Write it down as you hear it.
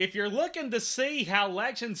If you're looking to see how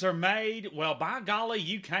legends are made, well, by golly,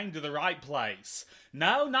 you came to the right place.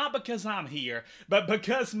 No, not because I'm here, but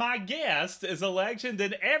because my guest is a legend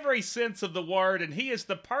in every sense of the word, and he is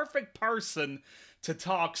the perfect person to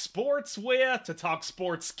talk sports with, to talk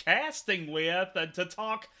sports casting with, and to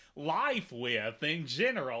talk life with in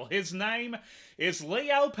general. His name is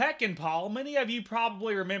Leo Peckinpah. Many of you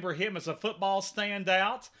probably remember him as a football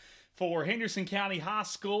standout for Henderson County High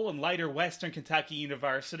School and later Western Kentucky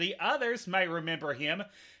University. Others may remember him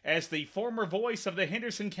as the former voice of the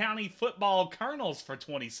Henderson County football Colonels for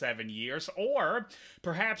 27 years, or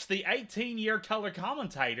perhaps the 18-year color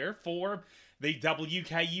commentator for the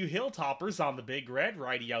WKU Hilltoppers on the Big Red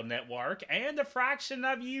Radio Network, and a fraction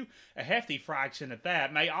of you, a hefty fraction at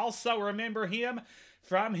that, may also remember him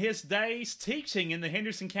from his days teaching in the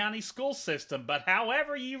Henderson County school system. But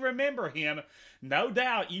however you remember him, no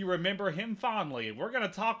doubt you remember him fondly. We're going to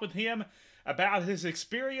talk with him about his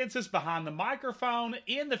experiences behind the microphone,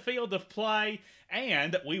 in the field of play,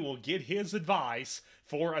 and we will get his advice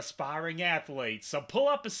for aspiring athletes. So pull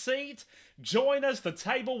up a seat, join us. The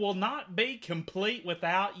table will not be complete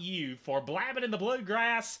without you for Blabbing in the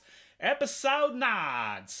Bluegrass, Episode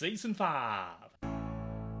 9, Season 5.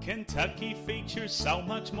 Kentucky features so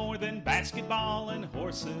much more than basketball and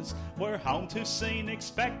horses. We're home to scenic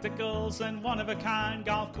spectacles and one-of-a-kind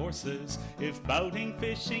golf courses. If boating,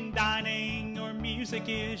 fishing, dining, or music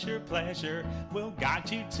is your pleasure, we'll guide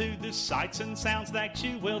you to the sights and sounds that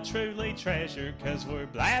you will truly treasure. 'Cause we're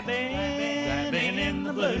blabbing in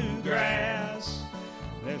the bluegrass.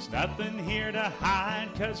 There's nothing here to hide,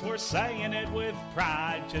 'cause we're saying it with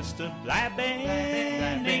pride. Just a blabbing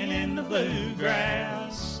in the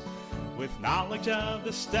bluegrass. With knowledge of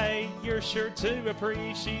the state you're sure to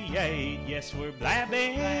appreciate. Yes, we're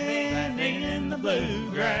blabbing in the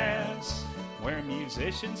bluegrass. Where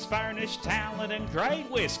musicians furnish talent and great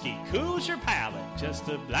whiskey cools your palate. Just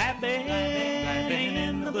a blabbing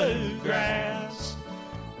in the bluegrass.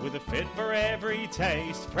 With a fit for every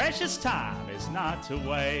taste, precious time is not to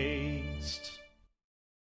waste.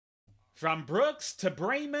 From Brooks to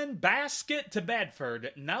Bremen, Basket to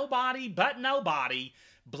Bedford, nobody but nobody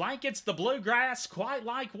blankets the bluegrass quite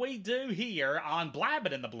like we do here on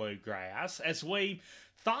Blabbing in the Bluegrass, as we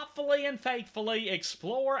thoughtfully and faithfully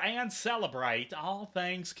explore and celebrate all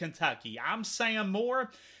things Kentucky. I'm Sam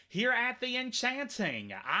Moore, here at the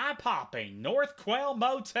enchanting, eye-popping North Quail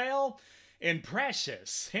Motel in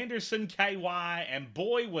precious Henderson, KY, and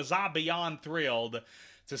boy was I beyond thrilled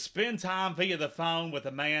to spend time via the phone with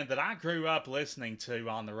a man that I grew up listening to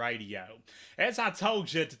on the radio. As I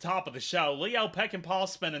told you at the top of the show, Leo Peckinpah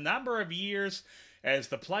spent a number of years as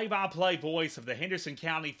the play-by-play voice of the Henderson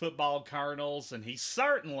County football Colonels, and he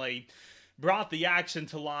certainly brought the action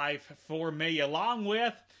to life for me, along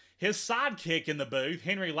with his sidekick in the booth,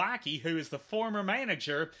 Henry Lackey, who is the former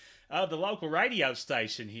manager of the local radio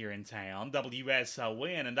station here in town,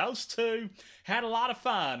 WSON, and those two had a lot of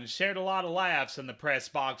fun and shared a lot of laughs in the press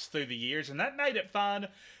box through the years, and that made it fun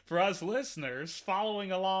for us listeners following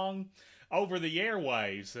along over the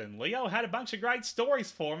airwaves. And Leo had a bunch of great stories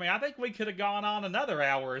for me. I think we could have gone on another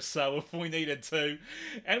hour or so if we needed to,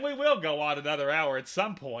 and we will go on another hour at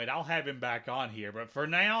some point. I'll have him back on here, but for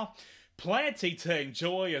now, plenty to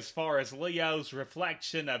enjoy as far as Leo's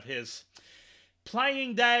reflection of his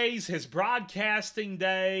playing days, his broadcasting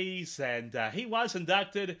days, and he was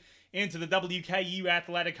inducted into the WKU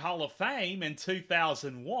Athletic Hall of Fame in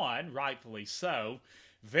 2001, rightfully so,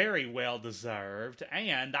 very well deserved.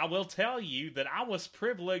 And I will tell you that I was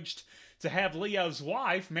privileged to have Leo's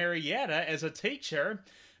wife, Marietta, as a teacher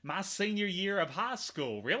my senior year of high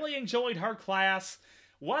school. Really enjoyed her class.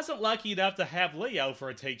 Wasn't lucky enough to have Leo for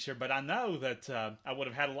a teacher, but I know that I would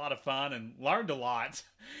have had a lot of fun and learned a lot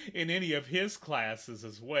in any of his classes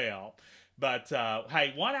as well. But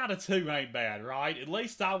hey, 1 out of 2 ain't bad, right? At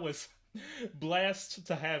least I was blessed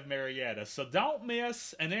to have Marietta. So don't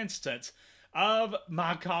miss an instant of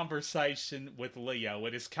my conversation with Leo.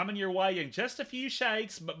 It is coming your way in just a few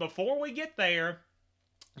shakes, but before we get there,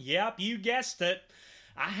 yep, you guessed it,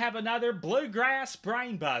 I have another Bluegrass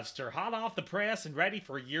Brainbuster hot off the press and ready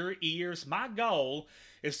for your ears. My goal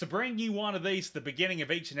is to bring you one of these at the beginning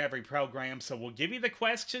of each and every program, so we'll give you the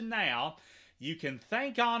question now. You can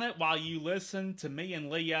think on it while you listen to me and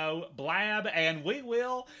Leo blab, and we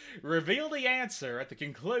will reveal the answer at the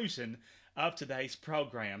conclusion of today's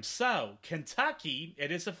program. So, Kentucky,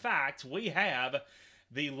 it is a fact, we have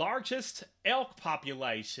the largest elk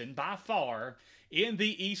population by far in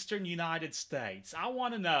the eastern United States. I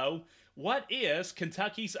want to know, what is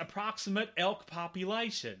Kentucky's approximate elk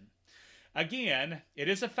population? Again, it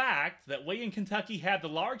is a fact that we in Kentucky have the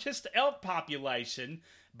largest elk population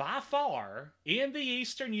by far in the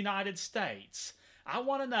eastern United States. I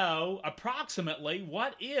want to know approximately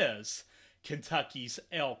what is Kentucky's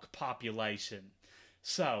elk population.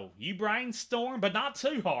 So, you brainstorm, but not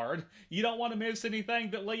too hard. You don't want to miss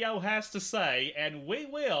anything that Leo has to say, and we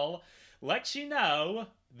will let you know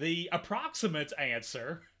the approximate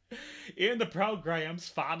answer in the program's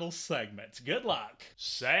final segment. Good luck.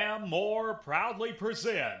 Sam Moore proudly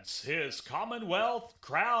presents his Commonwealth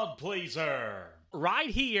Crowd Pleaser. Right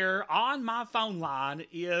here on my phone line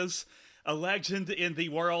is a legend in the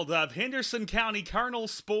world of Henderson County Colonel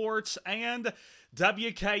sports and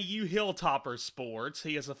WKU Hilltopper sports.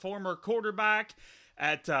 He is a former quarterback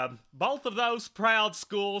at both of those proud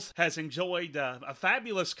schools, has enjoyed a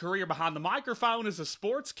fabulous career behind the microphone as a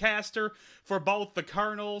sportscaster for both the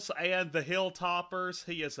Colonels and the Hilltoppers.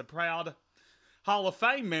 He is a proud Hall of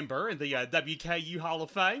Fame member in the WKU Hall of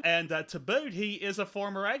Fame. And to boot, he is a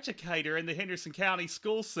former educator in the Henderson County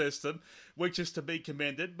school system, which is to be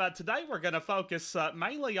commended. But today we're going to focus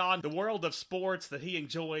mainly on the world of sports that he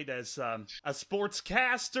enjoyed as a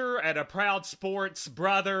sportscaster and a proud sports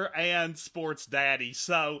brother and sports daddy.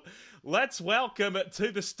 So let's welcome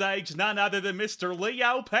to the stage none other than Mr.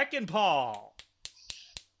 Leo Peckinpah.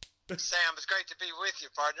 Sam, it's great to be with you,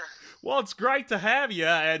 partner. Well, it's great to have you,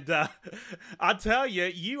 and I tell you,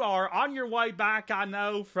 you are on your way back, I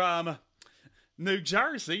know, from New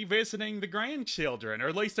Jersey visiting the grandchildren, or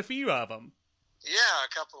at least a few of them. Yeah,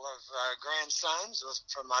 a couple of grandsons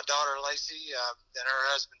from my daughter Lacey and her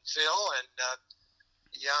husband Phil, and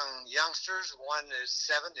youngsters. One is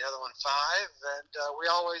 7, the other one 5, and we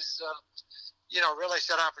always, really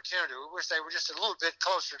set opportunity. We wish they were just a little bit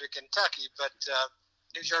closer to Kentucky, but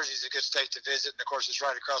New Jersey is a good state to visit, and of course, it's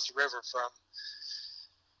right across the river from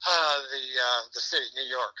the city, New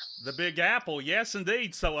York. The Big Apple, yes,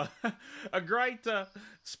 indeed. So a great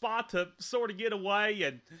spot to sort of get away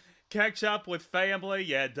and catch up with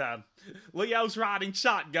family. And Leo's riding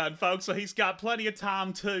shotgun, folks, so he's got plenty of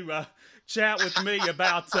time to chat with me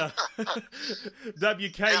about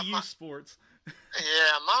WKU sports.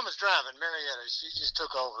 Yeah, Mama's driving, Marietta. She just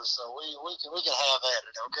took over, so we can have at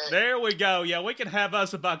it, okay? There we go. Yeah, we can have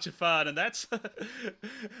us a bunch of fun, and that's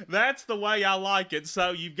that's the way I like it.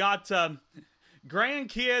 So you've got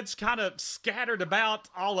grandkids kind of scattered about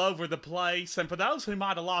all over the place, and for those who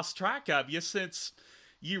might have lost track of you since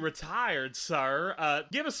you retired, sir,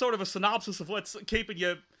 give us sort of a synopsis of what's keeping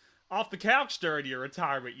you off the couch during your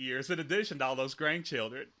retirement years, in addition to all those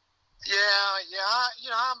grandchildren. Yeah.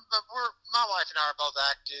 My wife and I are both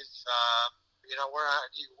active.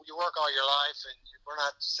 You work all your life, and we're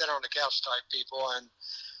not sit on the couch type people. And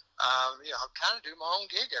I kind of do my own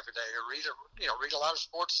gig every day. I read a lot of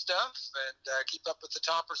sports stuff, and keep up with the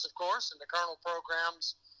toppers, of course, and the Colonel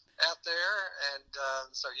programs out there. And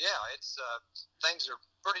it's things are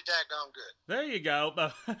pretty daggone good. There you go.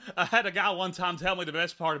 I had a guy one time tell me the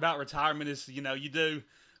best part about retirement is you do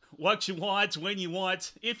what you want, when you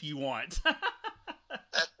want, if you want.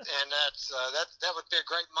 That would be a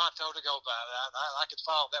great motto to go by. I could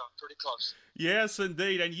follow that one pretty close. Yes,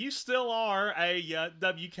 indeed. And you still are a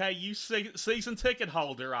WKU season ticket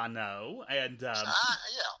holder, I know. And I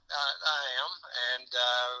am. And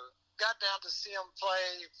got down to see them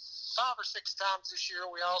play 5 or 6 times this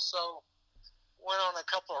year. We also went on a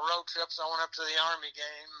couple of road trips. I went up to the Army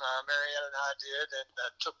game, Marietta and I did, and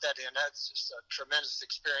took that in. That's just a tremendous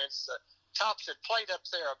experience. The Tops had played up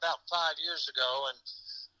there about 5 years ago, and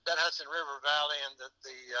that Hudson River Valley and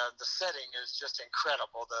the setting is just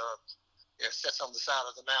incredible. It sits on the side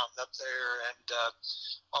of the mountain up there, and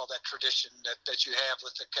all that tradition that you have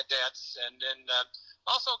with the cadets. And then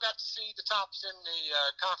also got to see the Tops in the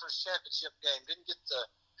conference championship game. Didn't get the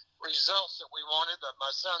results that we wanted, but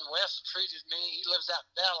my son Wes treated me. He lives out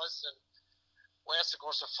in Dallas, and Wes, of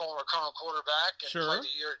course, a former Colonel quarterback, and sure, played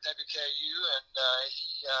a year at WKU, and he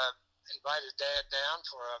invited Dad down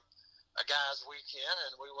for a guys' weekend,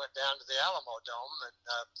 and we went down to the Alamo Dome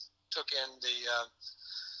and took in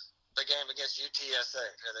the game against UTSA.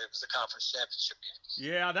 It was the conference championship game.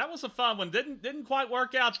 Yeah, that was a fun one. Didn't quite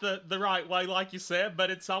work out the right way, like you said,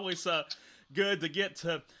 but it's always good to get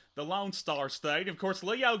to the Lone Star State. Of course,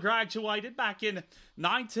 Leo graduated back in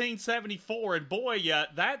 1974, and boy,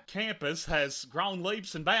 that campus has grown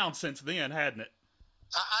leaps and bounds since then, hasn't it?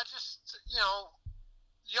 I just,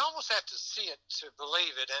 you almost have to see it to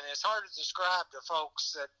believe it, and it's hard to describe to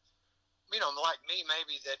folks that, like me,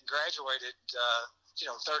 maybe that graduated,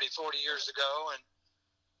 30, 40 years ago, and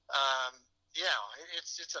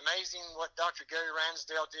it's amazing what Dr. Gary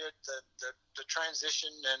Ransdale did, the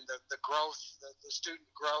transition and the growth, the student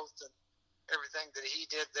growth and everything that he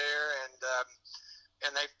did there. And,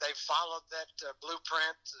 and they followed that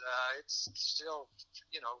blueprint. It's still,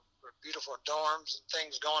 beautiful dorms and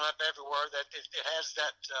things going up everywhere. That it has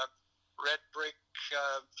that red brick,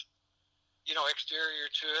 exterior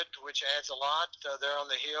to it, which adds a lot there on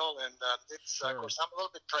the hill. And it's Sure. of course I'm a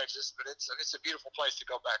little bit prejudiced, but it's a beautiful place to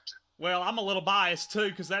go back to. Well, I'm a little biased too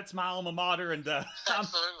because that's my alma mater, and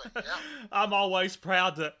Absolutely, yeah. I'm always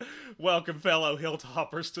proud to welcome fellow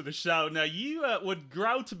Hilltoppers to the show. Now, you would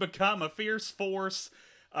grow to become a fierce force,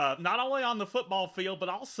 not only on the football field but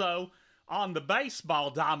also on the baseball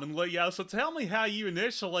diamond, Leo. So tell me how you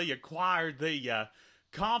initially acquired the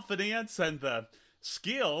confidence and the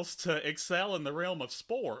skills to excel in the realm of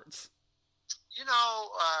sports.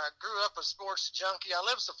 Grew up a sports junkie. I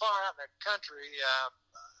lived so far out in the country.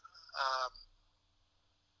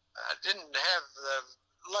 I didn't have the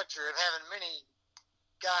luxury of having many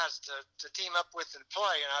guys to team up with and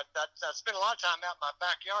play, and I spent a lot of time out in my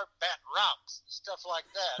backyard batting rocks and stuff like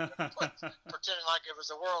that, pretending like it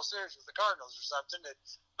was a World Series with the Cardinals or something.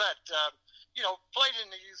 But played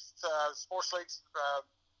in the youth sports leagues.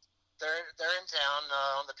 They're in town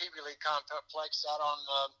on the PB League complex out on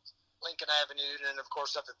Lincoln Avenue, and of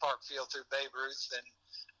course up at Park Field through Babe Ruth,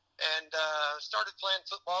 and started playing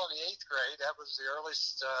football in the 8th grade. That was the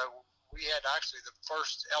earliest. We had actually the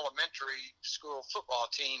first elementary school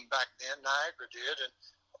football team back then. Niagara did, and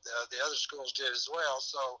the other schools did as well.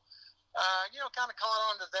 So, kind of caught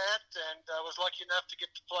on to that, and was lucky enough to get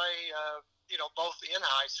to play, both in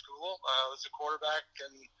high school. I was a quarterback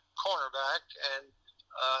and cornerback, and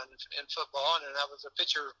in football, and I was a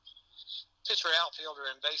pitcher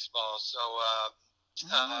outfielder in baseball. So,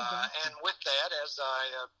 and with that, as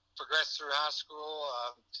I progressed through high school,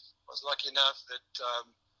 was lucky enough that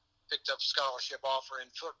picked up a scholarship offer in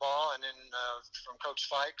football, and then from Coach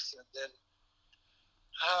Fikes, and then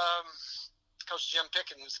Coach Jim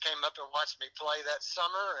Pickens came up and watched me play that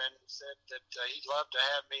summer and said that he'd love to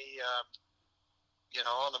have me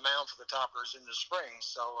on the mound for the Toppers in the spring.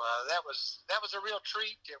 So that was a real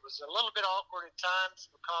treat. It was a little bit awkward at times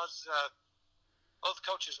because both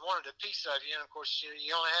coaches wanted a piece of you, and of course you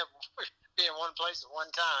only have be in one place at one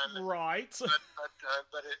time. Right.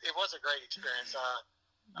 But it was a great experience.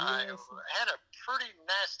 I had a pretty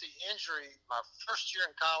nasty injury my first year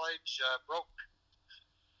in college. Broke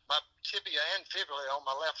my tibia and fibula on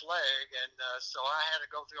my left leg, and so I had to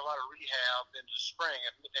go through a lot of rehab in the spring,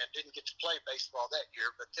 and didn't get to play baseball that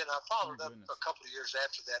year. But then I followed up a couple of years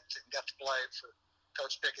after that and got to play for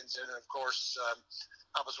Coach Pickens, and of course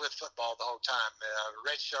I was with football the whole time.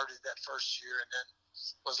 Redshirted that first year, and then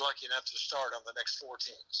was lucky enough to start on the next 4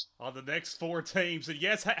 teams. On the next 4 teams, and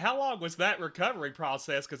yes, how long was that recovery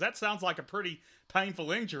process? Because that sounds like a pretty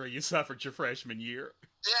painful injury you suffered your freshman year.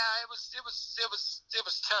 Yeah, it was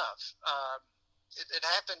tough. It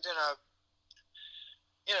happened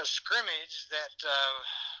in a scrimmage that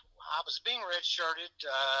I was being redshirted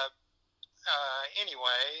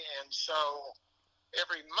anyway, and so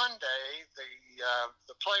every Monday,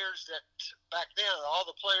 the players that back then, all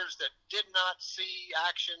the players that did not see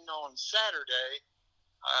action on Saturday,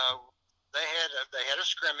 they had a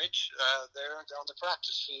scrimmage there on the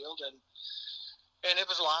practice field, and it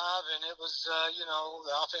was live, and it was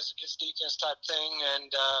the offense against defense type thing,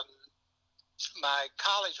 and my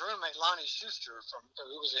college roommate Lonnie Schuster,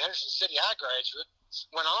 who was a Henderson City High graduate,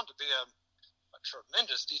 went on to be a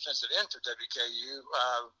tremendous defensive end for WKU.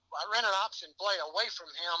 I ran an option play away from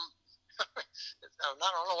him. I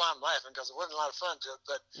don't know why I'm laughing, because it wasn't a lot of fun to it,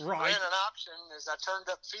 but right. Ran an option. As I turned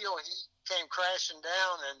up field, he came crashing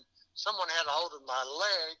down, and someone had a hold of my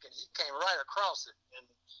leg, and he came right across it. And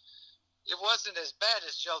it wasn't as bad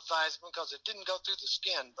as Joe Theismann because it didn't go through the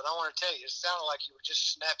skin, but I want to tell you, it sounded like you were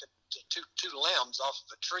just snapping two limbs off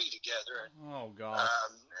of a tree together. Oh, God.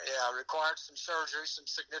 Yeah, I required some surgery, some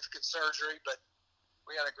significant surgery, but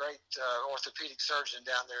we had a great orthopedic surgeon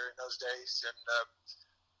down there in those days, and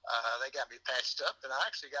they got me patched up, and I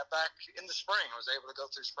actually got back in the spring. I was able to go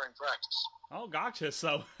through spring practice. Oh, gotcha.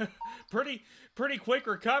 So, pretty quick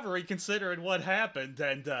recovery considering what happened.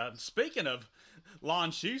 And speaking of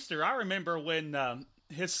Lon Schuster, I remember when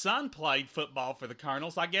his son played football for the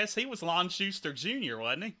Colonels. I guess he was Lon Schuster Jr.,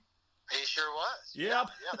 wasn't he? He sure was. Yep.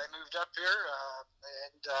 Yeah, they moved up here,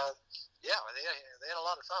 and they had a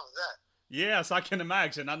lot of fun with that. Yes, I can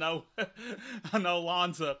imagine. I know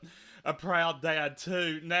Lon's a proud dad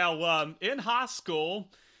too. Now, in high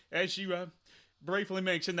school, as you briefly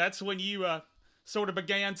mentioned, that's when you sort of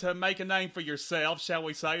began to make a name for yourself, shall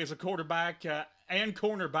we say, as a quarterback and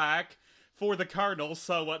cornerback for the Colonels.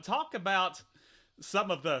 So talk about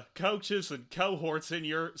some of the coaches and cohorts in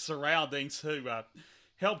your surroundings who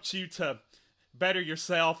helped you to better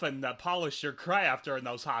yourself and polish your craft during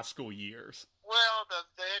those high school years? Well,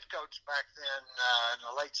 the head coach back then in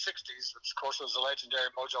the late '60s, which of course was the legendary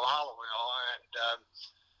Mojo Hollowell, and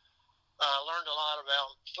learned a lot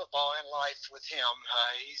about football and life with him.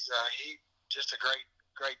 He just a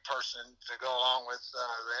great person to go along with,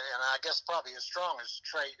 and I guess probably his strongest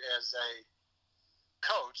trait as a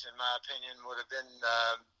coach, in my opinion, would have been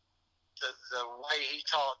the way he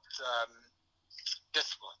taught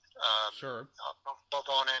discipline, Sure. both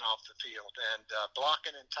on and off the field, and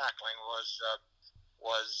blocking and tackling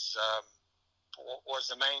was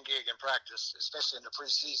the main gig in practice, especially in the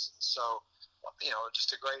preseason. So,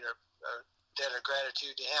 just a great debt of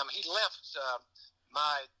gratitude to him. He left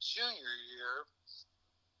my junior year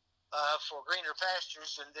for greener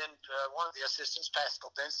pastures, and then one of the assistants,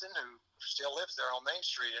 Pascal Benson, who still lives there on Main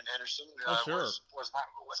Street in Henderson, Sure. was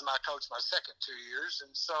my coach my second 2 years,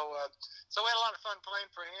 and so we had a lot of fun playing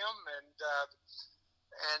for him, and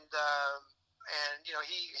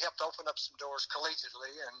he helped open up some doors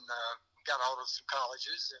collegiately, and got a hold of some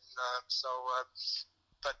colleges, and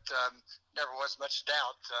but never was much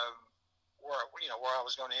doubt where I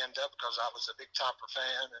was going to end up, because I was a big Topper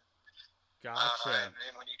fan. And Gotcha.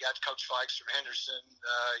 and when you got Coach Fikes from Henderson,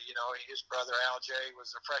 his brother Al J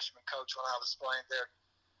was a freshman coach when I was playing there at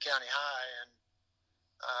County High, and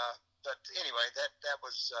but anyway, that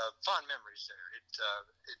was fond memories there.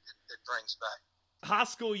 It brings back. High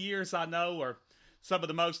school years, I know, are some of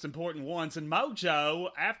the most important ones. And Mojo,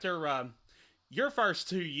 after your first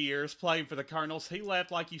 2 years playing for the Colonels, he left,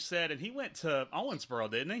 like you said, and he went to Owensboro,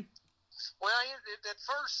 didn't he? Well, at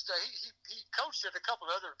first, he coached at a couple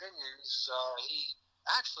of other venues. He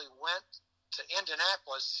actually went to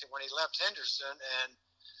Indianapolis when he left Henderson and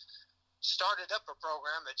started up a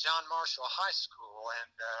program at John Marshall High School.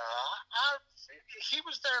 And he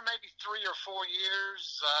was there maybe 3 or 4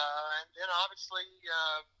 years. And then obviously,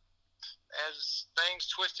 as things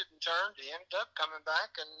twisted and turned, he ended up coming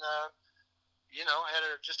back and had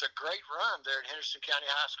just a great run there at Henderson County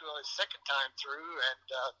High School his second time through, and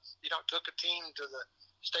took a team to the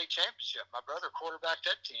state championship. My brother quarterbacked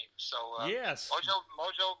that team, so yes, Mojo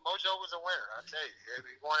was a winner. I tell you,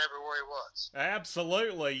 he won everywhere he was.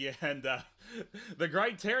 Absolutely, and the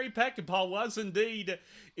great Terry Peckinpah was indeed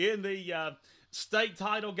in the state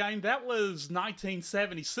title game. That was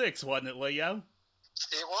 1976, wasn't it, Leo?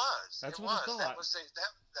 It was. That's it what was. I thought.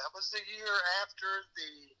 That was the year after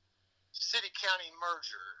the city-county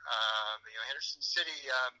merger. Henderson City,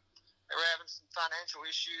 they were having some financial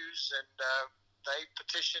issues, and they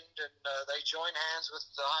petitioned, and they joined hands with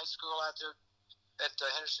the high school out there at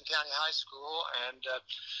Henderson County High School. And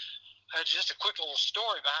just a quick little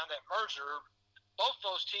story behind that merger. Both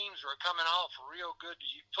those teams were coming off real good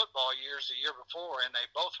football years the year before, and they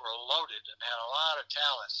both were loaded and had a lot of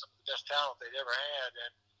talent, some of the best talent they'd ever had.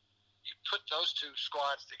 And you put those two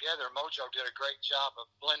squads together, Mojo did a great job of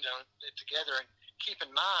blending it together. And keep in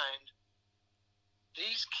mind,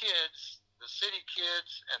 these kids, the city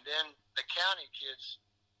kids and then the county kids,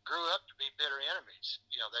 grew up to be bitter enemies.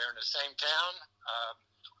 They're in the same town,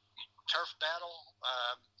 turf battle,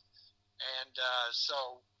 and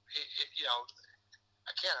so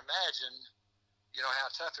I can't imagine, how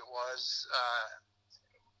tough it was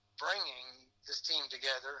bringing this team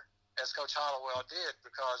together, as Coach Hollowell did,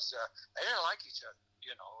 because they didn't like each other,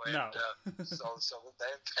 and No. so they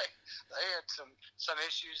had some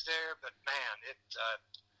issues there, but man,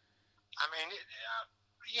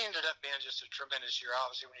 he ended up being just a tremendous year.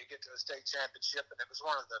 Obviously, when you get to the state championship, and it was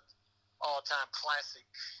one of the all-time classic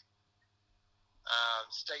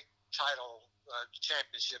state title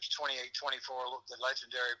championships, 28-24, the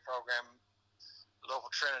legendary program.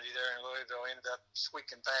 Local Trinity there in Louisville ended up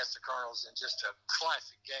squeaking past the Colonels in just a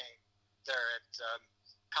classic game there at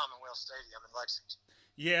Commonwealth Stadium in Lexington.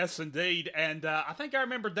 Yes, indeed. And I think I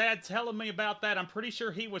remember Dad telling me about that. I'm pretty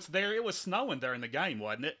sure he was there. It was snowing during the game,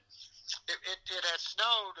 wasn't it? It had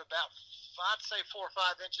snowed about, I'd say, 4 or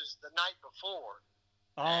 5 inches the night before.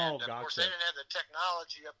 Oh, and, of course, gotcha. they didn't have the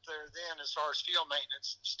technology up there then as far as field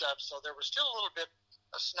maintenance and stuff, so there was still a little bit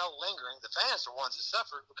of snow lingering. The fans are ones that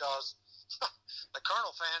suffered because the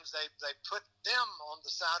Colonel fans, they put them on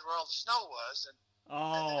the side where all the snow was, and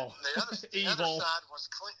the other evil. side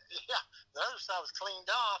was clean. Yeah, the other side was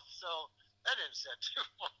cleaned off, so that didn't set too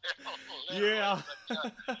well. Yeah.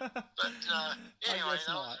 But anyway,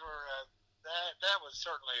 those were that was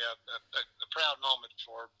certainly a proud moment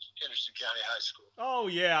for Henderson County High School. Oh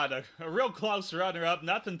yeah, a real close runner-up.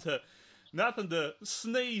 Nothing to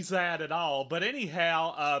sneeze at all. But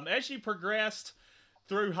anyhow, as you progressed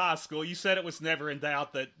through high school, you said it was never in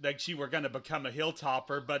doubt that you were going to become a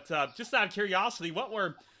Hilltopper. But just out of curiosity, what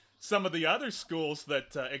were some of the other schools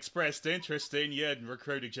that expressed interest in you and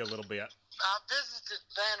recruited you a little bit? I visited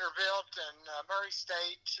Vanderbilt and Murray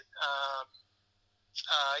State,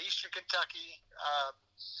 Eastern Kentucky,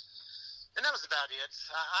 and that was about it.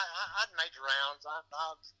 I'd made the rounds. I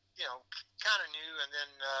kind of knew, and then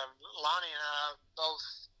Lonnie and I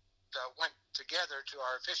both went together to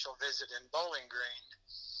our official visit in Bowling Green,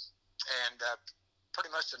 and pretty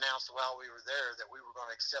much announced while we were there that we were going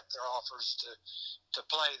to accept their offers to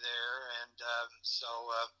play there, and so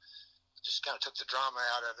just kind of took the drama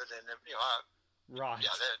out of it, and Right. yeah,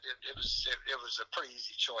 it was a pretty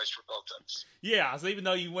easy choice for both of us. Yeah, so even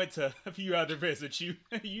though you went to a few other visits, you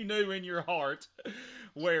knew in your heart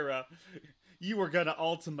where you were going to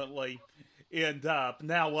ultimately end up.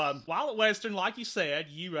 Now, while at Western, like you said,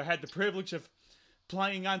 you had the privilege of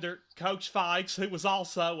playing under Coach Fikes, who was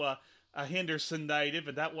also a Henderson native,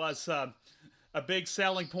 and that was a big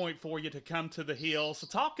selling point for you to come to the Hill. So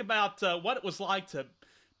talk about what it was like to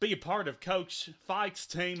be a part of Coach Fikes'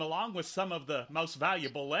 team, along with some of the most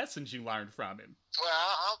valuable lessons you learned from him.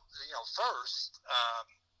 Well, first,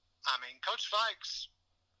 Coach Fikes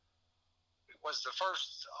was the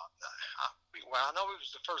first. I know he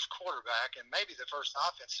was the first quarterback and maybe the first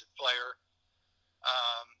offensive player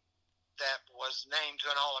that was named to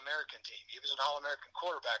an All-American team. He was an All-American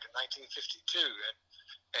quarterback in 1952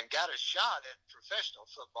 and got a shot at professional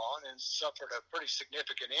football and then suffered a pretty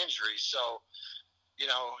significant injury. So, he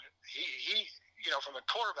from a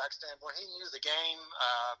quarterback standpoint, he knew the game.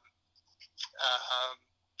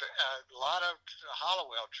 A lot of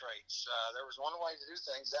Hollowell traits. There was one way to do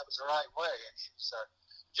things. That was the right way. And he was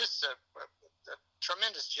just a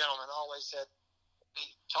tremendous gentleman. Always had,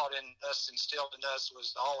 he taught in us, instilled in us,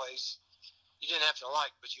 was always, you didn't have to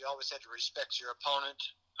like, but you always had to respect your opponent.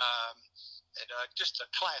 And just a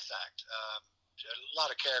class act. A lot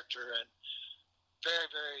of character and very,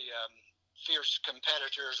 very fierce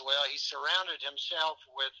competitor as well. He surrounded himself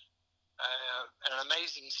with an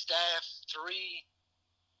amazing staff. 3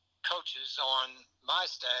 coaches on my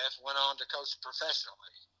staff went on to coach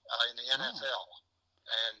professionally in the NFL,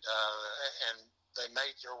 and they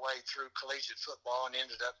made their way through collegiate football and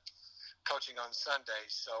ended up coaching on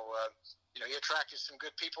Sundays. So he attracted some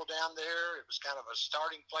good people down there. It was kind of a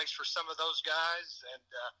starting place for some of those guys, and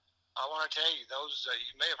I want to tell you, those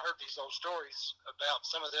you may have heard these old stories about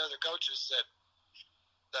some of the other coaches that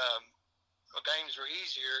the games were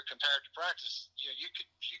easier compared to practice. You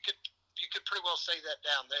could pretty well say that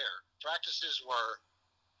down there. Practices were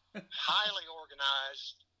highly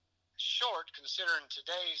organized, short considering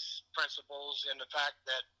today's principles, and the fact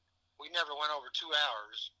that we never went over 2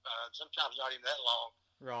 hours. Sometimes not even that long.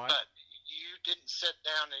 Right. But you didn't sit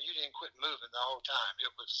down and you didn't quit moving the whole time.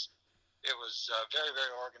 It was very,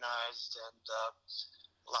 very organized, and a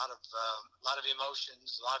lot of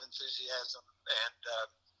emotions, a lot of enthusiasm, and a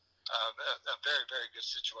very, very good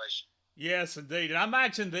situation. Yes, indeed. And I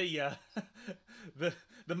imagine the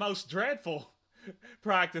most dreadful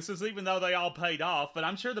practices, even though they all paid off, but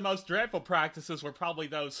I'm sure the most dreadful practices were probably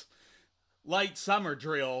those late summer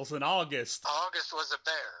drills in August. August was a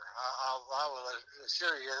bear. I will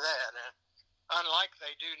assure you that. And unlike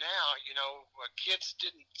they do now, kids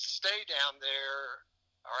didn't stay down there,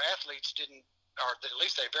 or athletes didn't, or at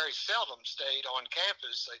least they very seldom stayed on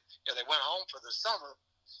campus. They went home for the summer,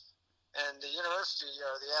 and the university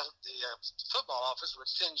or the football office would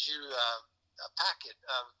send you a packet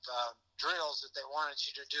of drills that they wanted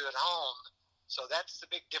you to do at home. So that's the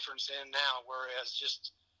big difference in now. Whereas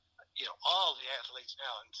just all the athletes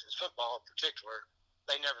now, and football in particular,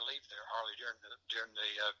 they never leave there hardly during the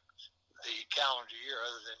calendar year,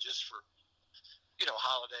 other than just for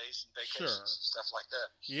holidays and vacations and stuff like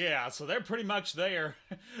that. Yeah, so they're pretty much there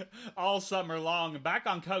all summer long. Back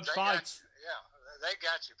on Coach Fikes. They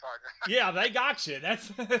got you, partner. Yeah, they got you.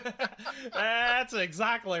 That's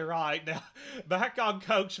exactly right. Now, back on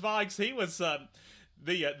Coach Fikes, he was the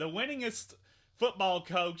winningest football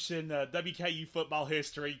coach in WKU football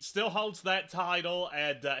history. Still holds that title,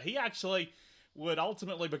 and he actually would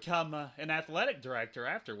ultimately become an athletic director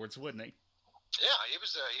afterwards, wouldn't he? Yeah, he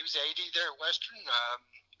was AD there at Western,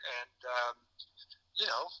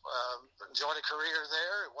 enjoyed a career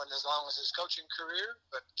there. It wasn't as long as his coaching career,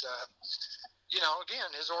 but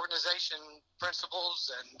again, his organization principles,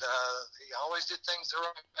 and he always did things the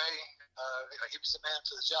right way. He was the man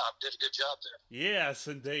for the job. Did a good job there. Yes,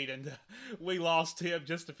 indeed, and we lost him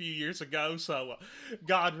just a few years ago, so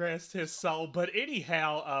God rest his soul. But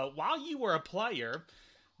anyhow, while you were a player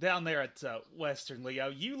down there at Western, Leo,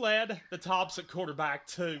 you led the Tops at quarterback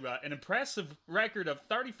to an impressive record of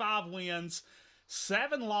 35 wins,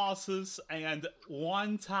 7 losses and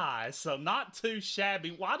 1 tie, so not too shabby.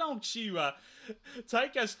 Why don't you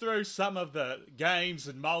take us through some of the games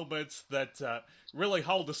and moments that really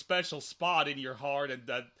hold a special spot in your heart, and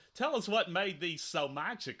tell us what made these so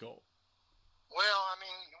magical? Well, I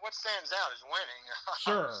mean, what stands out is winning.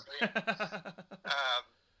 Sure. um,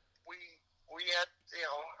 we we had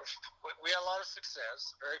we had a lot of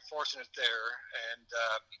success. Very fortunate there, and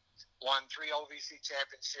won 3 OVC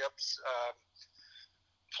championships.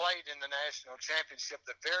 Played in the national championship,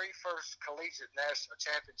 the very first collegiate national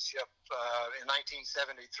championship in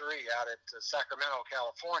 1973 out at Sacramento,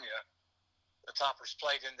 California. The Toppers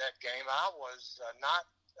played in that game. I was not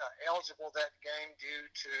eligible that game due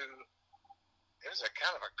to it was a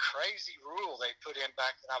kind of a crazy rule they put in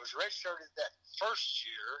back then. I was redshirted that first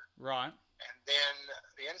year. Right. And then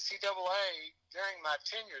the NCAA, during my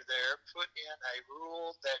tenure there, put in a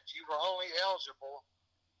rule that you were only eligible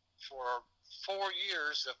for 4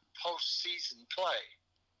 years of postseason play.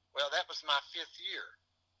 Well, that was my 5th year.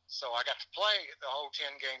 So I got to play the whole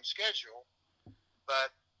 10-game schedule, but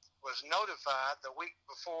was notified the week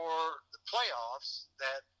before the playoffs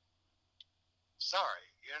that, sorry,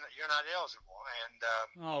 you're not eligible. And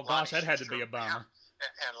oh, gosh, that had to be a bummer.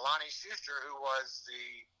 And Lonnie Schuster, who was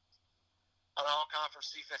an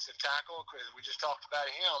all-conference defensive tackle, because we just talked about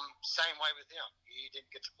him, same way with him. He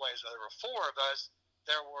didn't get to play. So there were 4 of us.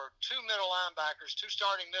 There were 2 middle linebackers, 2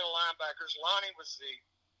 starting middle linebackers. Lonnie was the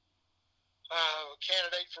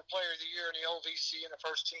candidate for Player of the Year in the OVC and the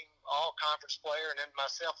first-team all-conference player, and then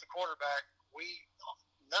myself, the quarterback.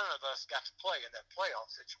 None of us got to play in that playoff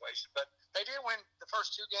situation. But they did win the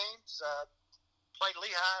first 2 games. Played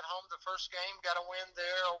Lehigh at home the first game, got a win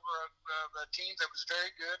there over a team that was very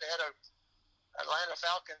good. They had a Atlanta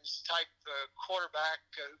Falcons type quarterback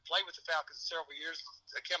who played with the Falcons several years.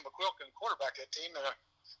 Kim McQuilkin quarterback that team, and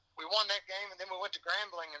we won that game. And then we went to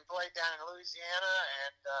Grambling and played down in Louisiana,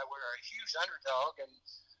 and we were a huge underdog and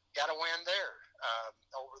got a win there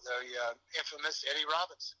over the infamous Eddie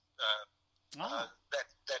Robinson.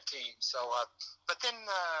 That team. So, but then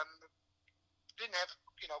didn't have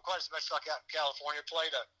quite as much luck out in California.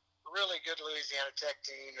 Played a really good Louisiana Tech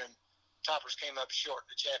team, and Toppers came up short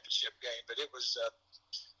in the championship game. But it was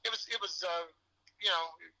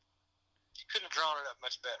you couldn't have drawn it up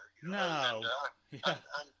much better. No.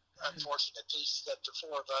 Unfortunate piece that the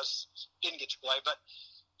 4 of us didn't get to play. But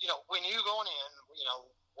we knew going in,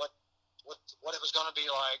 what it was going to be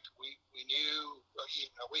like. We knew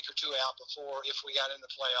even a week or 2 out before if we got in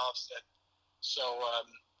the playoffs.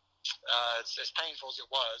 As painful as it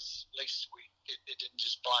was, at least it didn't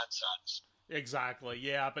just blindside us. Exactly,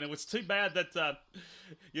 yeah. But it was too bad that the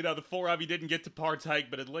 4 of you didn't get to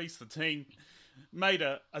partake, but at least the team made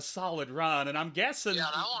a solid run. And I'm guessing. Yeah,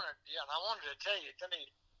 and I wanted to tell you.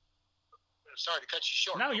 Sorry to cut you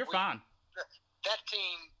short. No, you're fine. That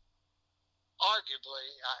team, arguably,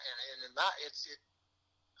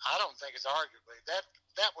 I don't think it's arguably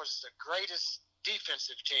that was the greatest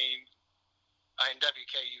defensive team in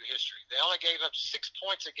WKU history. They only gave up 6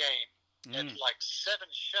 points a game and like 7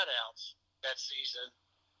 shutouts that season.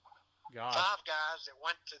 God. 5 guys that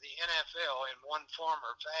went to the NFL in one form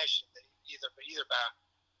or fashion, either by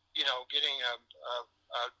getting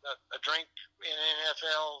a drink in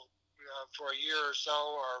NFL for a year or so,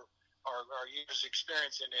 or years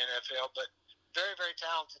experience in the NFL. But very, very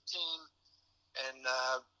talented team, and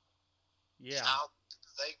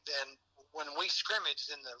they then when we scrimmaged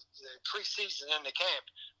in the preseason in the camp,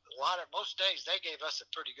 most days they gave us a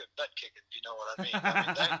pretty good butt kicking. You know what I mean?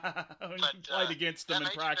 You played against them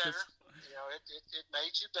in practice. It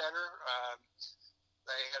made you better.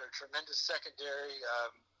 They had a tremendous secondary,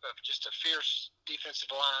 just a fierce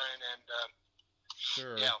defensive line, and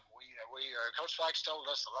sure. Yeah, we Coach Fikes told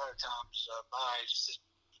us a lot of times. My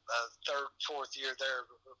 3rd, 4th year there,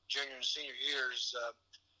 junior and senior years.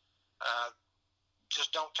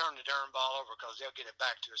 Just don't turn the darn ball over because they'll get it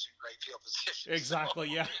back to us in great field position. Exactly,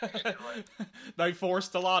 yeah. They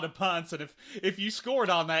forced a lot of punts, and if you scored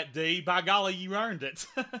on that D, by golly, you earned it.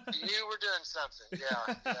 You were doing something,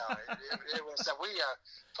 yeah. It was. We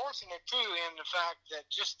fortunate too in the fact that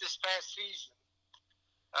just this past season,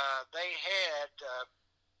 they had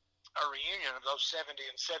a reunion of those 70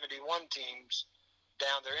 and 71 teams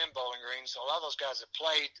down there in Bowling Green. So a lot of those guys that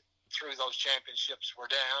played through those championships were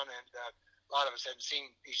down, and a lot of us hadn't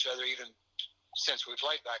seen each other even since we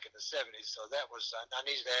played back in the 70s. So that was, I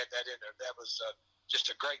needed to add that in there. That was just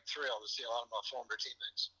a great thrill to see a lot of my former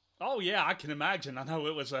teammates. Oh, yeah, I can imagine. I know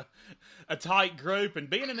it was a tight group. And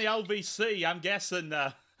being in the OVC, I'm guessing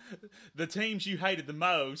the teams you hated the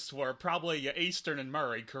most were probably Eastern and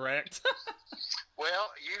Murray, correct?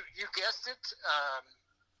 Well, you guessed it. I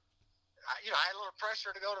had a little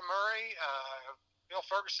pressure to go to Murray. Bill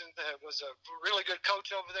Ferguson was a really good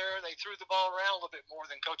coach over there. They threw the ball around a little bit more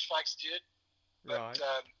than Coach Fikes did. But,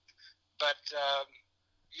 Right.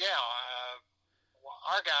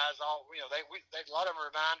 Our guys a lot of them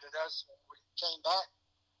reminded us when we came back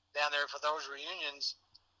down there for those reunions.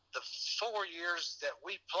 The 4 years that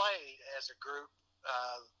we played as a group,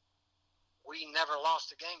 we never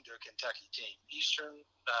lost a game to a Kentucky team. Eastern,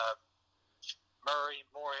 Murray,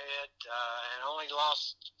 Moorhead, and only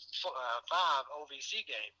lost 5 OVC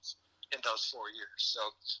games in those 4 years. So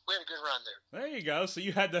we had a good run there. There you go. So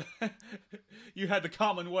you had the you had the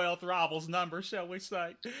Commonwealth rivals number, shall we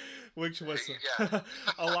say, which was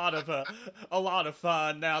a lot of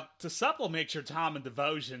fun. Now, to supplement your time and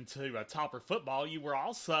devotion to Topper football, you were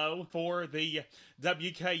also for the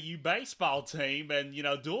WKU baseball team, and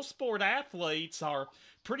dual sport athletes are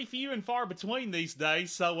pretty few and far between these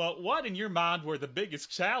days. So, what in your mind were the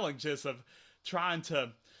biggest challenges of trying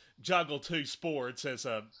to juggle 2 sports as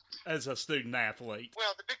a student athlete?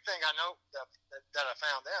 Well, the big thing I know that I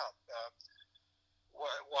found out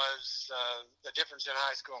was the difference in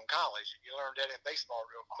high school and college. You learned that in baseball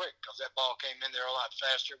real quick because that ball came in there a lot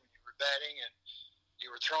faster when you were batting, and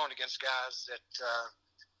you were throwing against guys that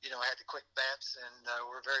had the quick bats and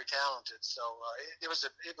were very talented. So it was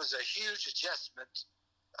a huge adjustment.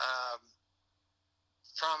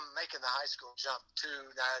 From making the high school jump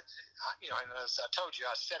to that, and as I told you,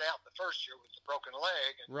 I set out the first year with a broken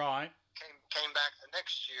leg, and right, came back the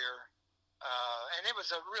next year, and it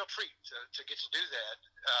was a real treat to get to do that.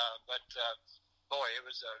 But boy, it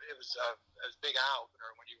was a big eye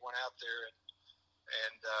opener when you went out there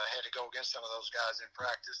and had to go against some of those guys in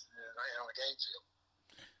practice and on a game field.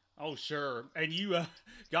 Oh, sure, and you,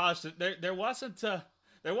 gosh, there wasn't.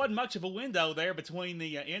 There wasn't much of a window there between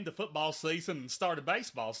the end of football season and start of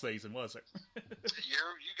baseball season, was there?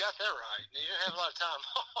 You got that right. You didn't have a lot of time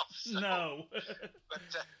off. So. No.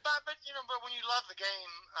 but when you love the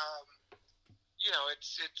game, you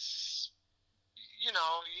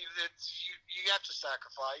have to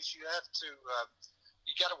sacrifice. You have to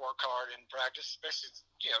you got to work hard in practice, especially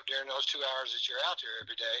during those 2 hours that you're out there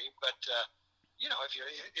every day. But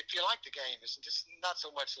if you like the game, it's just not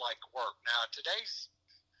so much like work. Now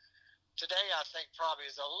Today, I think probably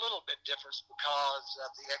is a little bit different because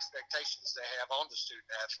of the expectations they have on the student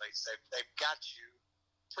athletes. They've got you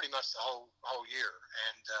pretty much the whole year,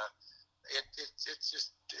 and it's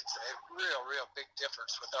a real big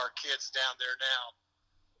difference with our kids down there now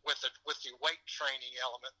with the weight training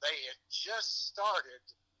element. They had just started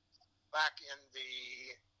back in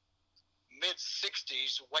the mid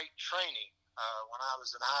 '60s weight training when I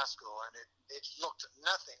was in high school, and it looked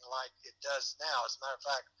nothing like it does now. As a matter of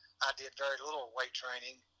fact, I did very little weight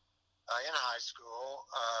training in high school,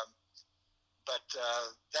 but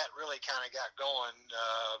that really kind of got going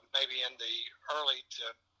maybe in the early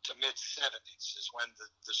to mid '70s is when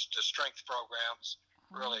the strength programs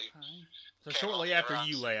really. Okay. So shortly after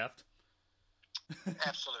you left.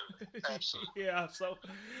 Absolutely. Yeah. So,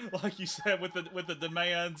 like you said, with the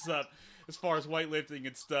demands as far as weightlifting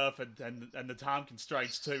and stuff, and the time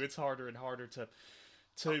constraints too, it's harder and harder to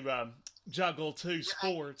juggle 2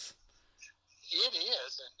 sports. It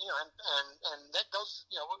is, and that goes,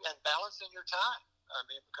 and balancing your time. I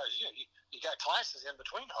mean, because you got classes in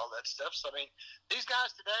between all that stuff. So I mean, these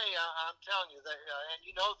guys today, I'm telling you, and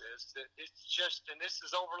you know this, that it's just, and this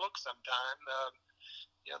is overlooked sometime.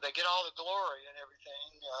 They get all the glory and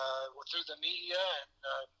everything through the media and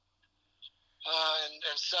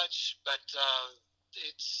such, but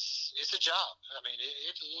it's a job. I mean,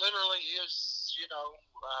 it literally is.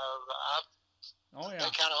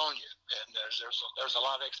 They kind of own you, and there's a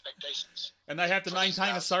lot of expectations. And they have to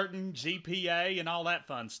maintain a certain GPA and all that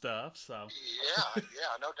fun stuff. So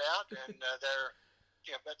yeah, no doubt. And but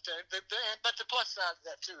the plus side of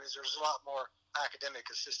that too is there's a lot more academic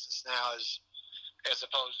assistance now as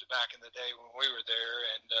opposed to back in the day when we were there,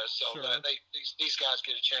 and sure. These guys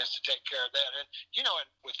get a chance to take care of that. And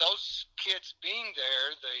and with those kids being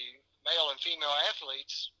there, the male and female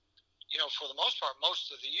athletes, for the most part,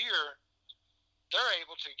 most of the year, they're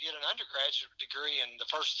able to get an undergraduate degree in the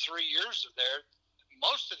first 3 years of there.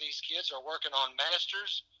 Most of these kids are working on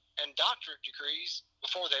master's and doctorate degrees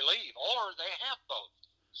before they leave, or they have both.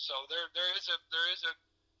 So there is a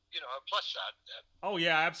plus side to that. Oh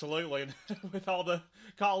yeah, absolutely. And with all the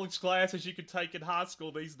college classes you can take in high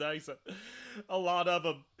school these days, a lot of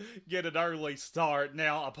them get an early start.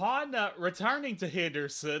 Now, upon returning to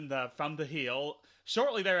Henderson from the Hill,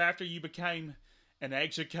 shortly thereafter you became an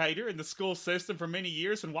educator in the school system for many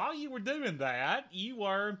years, and while you were doing that, you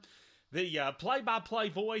were the play-by-play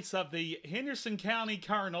voice of the Henderson County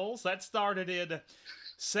Colonels. That started in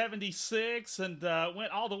 '76 and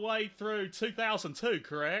went all the way through 2002.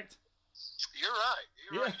 Correct? You're right.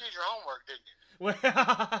 You did your homework, didn't you? Well,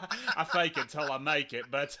 I fake it till I make it,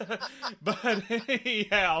 but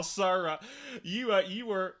anyhow, sir, you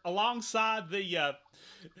were alongside the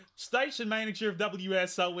station manager of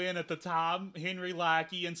WSON at the time, Henry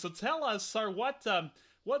Lackey, and so tell us, sir, what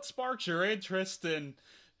sparked your interest in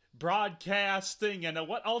broadcasting, and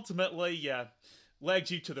what ultimately led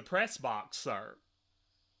you to the press box, sir?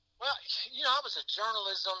 Well, I was a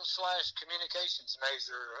journalism / communications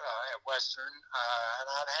major at Western, and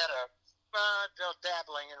I'd had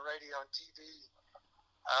dabbling in radio and TV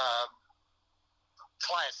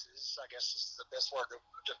classes, I guess is the best word,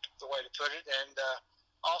 the way to put it, and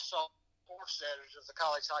also sports editor of the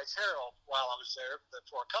College Heights Herald while I was there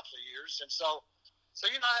for a couple of years, and so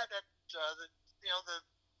I had that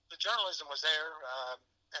the journalism was there,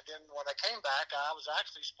 and then when I came back, I was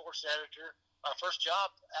actually sports editor. My first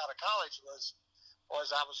job out of college was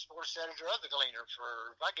I was sports editor of the Gleaner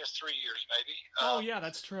for, I guess, 3 years maybe. Oh yeah,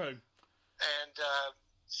 that's true. And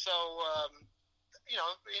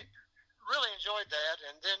really enjoyed that.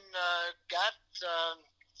 And then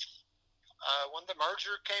when the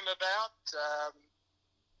merger came about,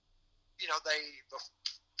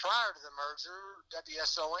 prior to the merger,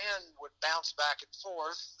 WSON would bounce back and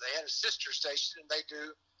forth. They had a sister station, and they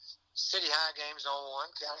do City High games on one,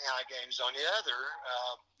 County High games on the other.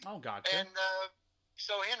 Gotcha. And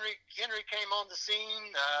so Henry came on the scene,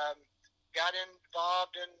 got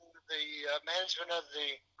involved in the management of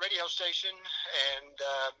the radio station, and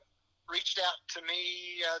reached out to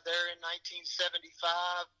me there in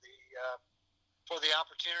 1975 for the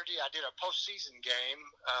opportunity. I did a postseason game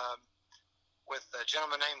with a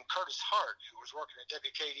gentleman named Curtis Hart, who was working at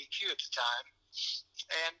WKDQ at the time.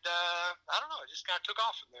 And I don't know, it just kind of took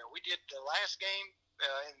off from there. We did the last game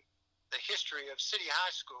in the history of City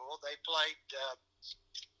High School. They played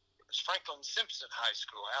it was Franklin Simpson High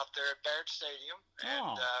School out there at Barrett Stadium.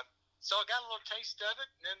 And so I got a little taste of it,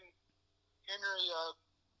 and then Henry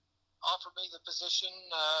offered me the position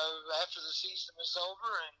after the season was over,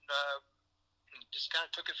 and just kind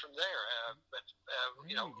of took it from there.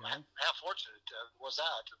 How fortunate was I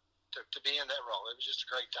to be in that role. It was just a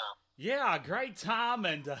great time. Yeah, great time,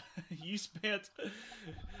 and you spent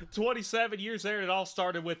 27 years there. It all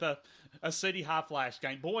started with a City High Flash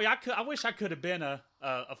game. Boy, I wish I could have been a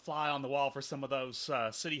fly on the wall for some of those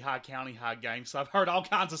City High, County High games. I've heard all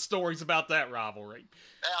kinds of stories about that rivalry.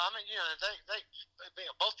 Yeah, I mean, they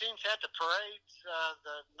both teams had the parades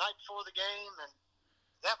the night before the game, and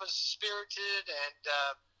that was spirited, and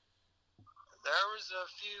there was a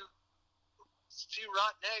few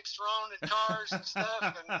rotten eggs thrown in cars and stuff,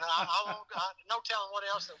 and no telling what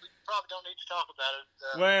else that we probably don't need to talk about it.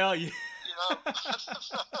 Well, yeah.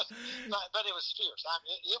 But it was fierce. I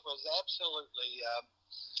mean, it was absolutely.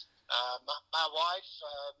 My wife,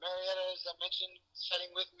 Marietta, as I mentioned,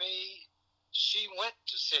 sitting with me, she went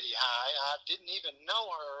to City High. I didn't even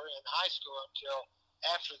know her in high school until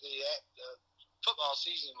after the football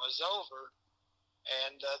season was over,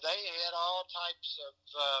 and they had all types of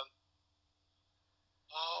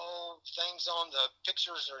things on the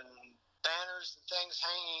pictures and banners and things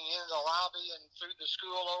hanging in the lobby and through the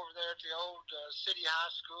school over there at the old City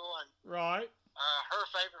High School. And right. Her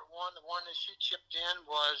favorite one, the one that she chipped in,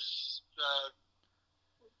 was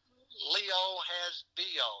Leo has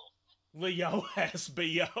B.O. Leo has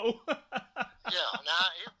B.O. Yeah. Now,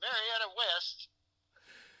 Marietta West,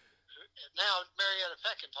 now Marietta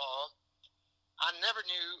Feckenhall, I never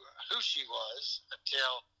knew who she was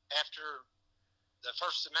until after the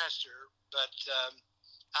first semester, but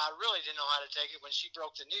I really didn't know how to take it when she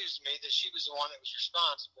broke the news to me that she was the one that was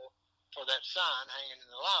responsible for that sign hanging in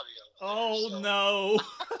the lobby over there. No.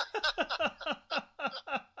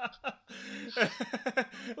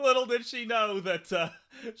 Little did she know that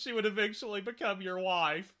she would eventually become your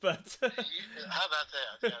wife, but how about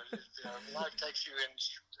that? Life takes you in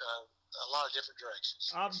a lot of different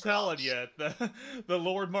directions. I'm telling you, the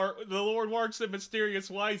Lord works in mysterious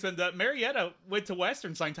ways. And Marietta went to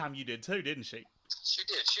Western same time you did too, didn't she? She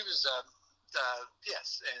did. She was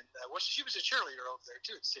yes, and she was a cheerleader over there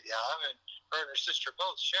too at City High, and her and her sister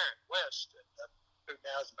both, Sharon West, who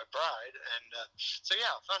now is my bride. And so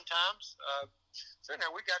yeah, fun times. So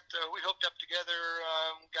we hooked up together,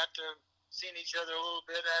 got to seeing each other a little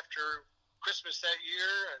bit after Christmas that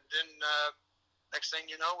year, and then next thing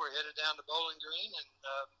you know, we're headed down to Bowling Green, and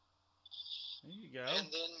There you go. And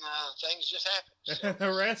then things just happen. So.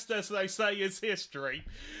 The rest, as they say, is history.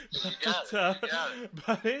 You got it. You got it.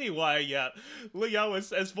 But anyway, Leo,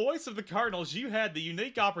 as voice of the Cardinals, you had the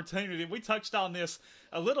unique opportunity. We touched on this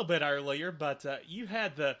a little bit earlier, but you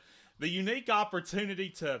had the unique opportunity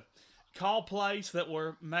to call plays that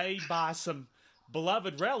were made by some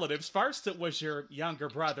beloved relatives. First, it was your younger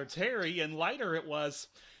brother Terry, and later it was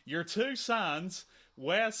your two sons,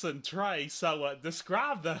 Wes and Trey. So,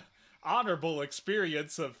 describe the honorable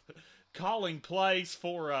experience of calling plays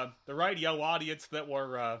for the radio audience that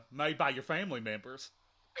were made by your family members.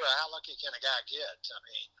 Well, how lucky can a guy get? I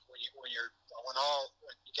mean, when you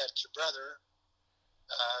got your brother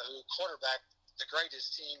who quarterbacked the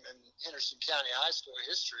greatest team in Henderson County High School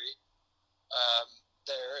history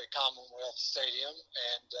there at Commonwealth Stadium,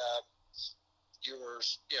 and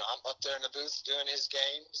I'm up there in the booth doing his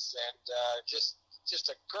games, and just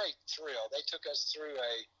a great thrill. They took us through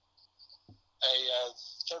a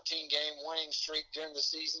 13-game winning streak during the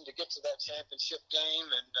season to get to that championship game,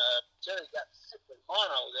 and Jerry got sick with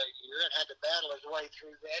mono that year and had to battle his way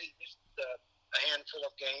through that. He missed a handful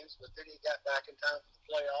of games, but then he got back in time for the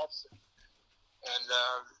playoffs and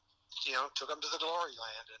took them to the glory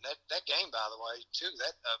land. And that game, by the way, too,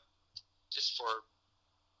 that just for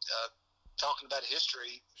talking about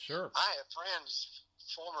history, sure. I have friends,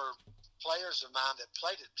 former players of mine that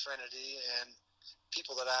played at Trinity, and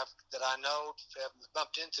people that I know have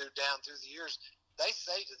bumped into down through the years. They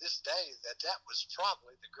say to this day that was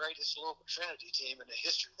probably the greatest Louisville Trinity team in the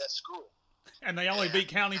history of that school. And they only beat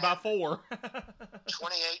County by 4. 28-24,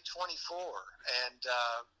 and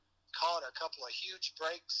caught a couple of huge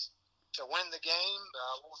breaks to win the game.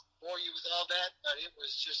 Won't bore you with all that, but it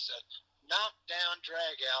was just a knockdown,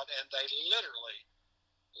 drag out, and they literally,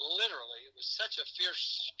 it was such a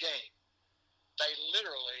fierce game. They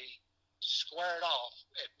literally squared off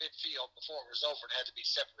at midfield before it was over and had to be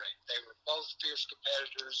separated. They were both fierce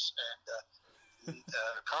competitors, and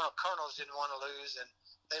Colonels didn't want to lose, and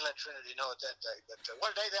they let Trinity know it that day. But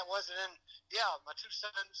what a day that was! And then, my two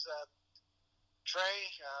sons, Trey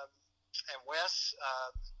and Wes,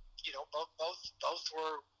 both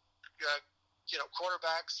were,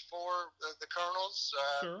 quarterbacks for the Colonels.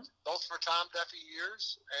 Sure. Both were Tom Duffy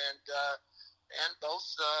years, and both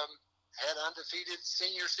had undefeated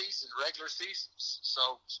senior season, regular seasons.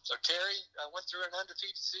 So Terry went through an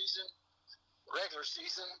undefeated season, regular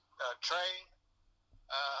season. Trey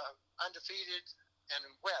undefeated, and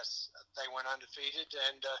Wes, they went undefeated.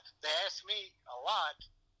 And they asked me a lot,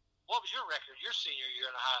 what was your record your senior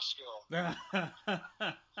year in high school?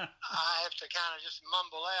 I have to kind of just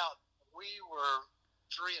mumble out, we were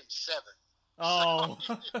 3-7. Oh,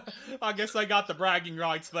 I guess they got the bragging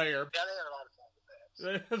rights there. Yeah, they had a lot of fun with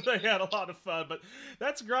that. They had a lot of fun, but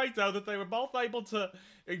that's great though that they were both able to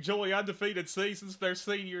enjoy undefeated seasons their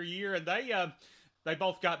senior year, and they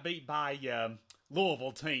both got beat by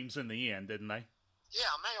Louisville teams in the end, didn't they?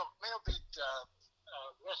 Yeah, Mayo beat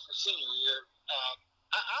West the senior year.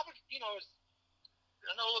 I would, I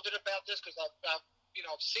know a little bit about this because I've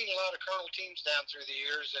seen a lot of Colonel teams down through the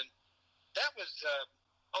years, and that was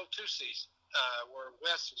 02 season where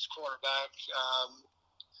West was quarterback.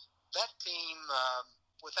 That team,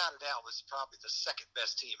 without a doubt, was probably the second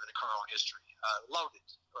best team in the Colonel history. Loaded,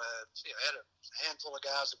 had a handful of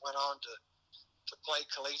guys that went on to play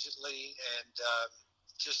collegiately, and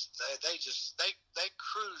they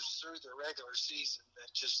cruised through the regular season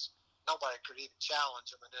and just nobody could even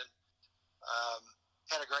challenge them. And then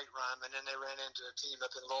had a great run, and then they ran into a team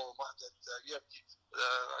up in Louisville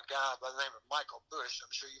a guy by the name of Michael Bush.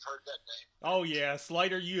 I'm sure you've heard that name. Oh yes,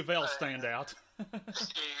 later U of L standout. You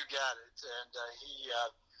got it, and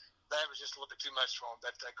that was just a little bit too much for him.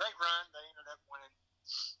 But a great run. They ended up winning,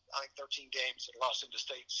 I think, 13 games and lost into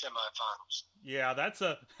state semifinals. Yeah,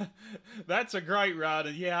 that's a great run.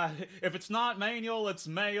 And yeah, if it's not Manuel, it's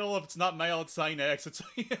Male. If it's not Male, it's St. X. It's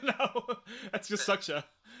that's just such a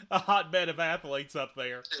hotbed of athletes up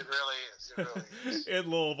there. It really is. It really is. In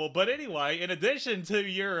Louisville. But anyway, in addition to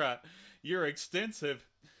your extensive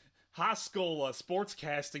high school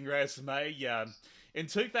sportscasting resume, in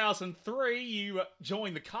 2003 you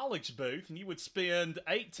joined the college booth, and you would spend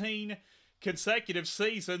 18 consecutive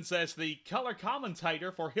seasons as the color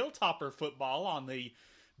commentator for Hilltopper football on the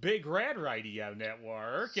Big Red Radio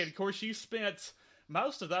Network. And of course, you spent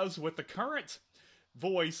most of those with the current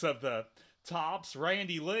voice of the Tops,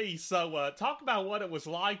 Randy Lee. So talk about what it was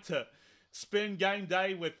like to spend game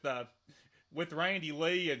day with Randy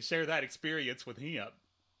Lee and share that experience with him.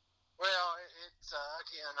 Well, it's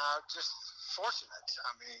again, just fortunate.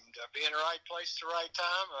 I mean, to be in the right place at the right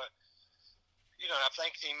time. I've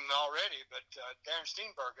thanked him already, but Darren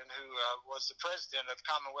Steenbergen, who was the president of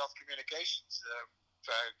Commonwealth Communications,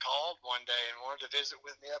 called one day and wanted to visit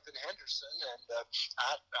with me up in Henderson, and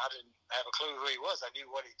I didn't have a clue who he was. I knew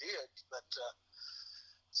what he did, but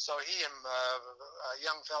so he and a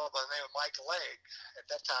young fellow by the name of Mike Legg. At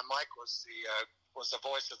that time, Mike was the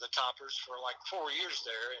voice of the Toppers for like 4 years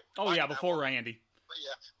there. And before Randy.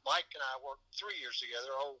 Yeah, Mike and I worked 3 years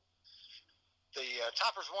together. The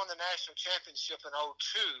Toppers won the national championship in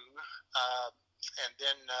 2002, and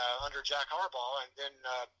then under Jack Harbaugh, and then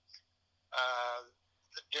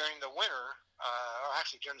during the winter, or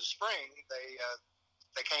actually during the spring,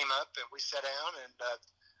 they came up and we sat down, and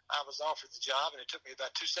I was offered the job, and it took me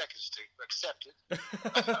about 2 seconds to accept it.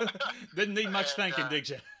 Didn't need much thinking, did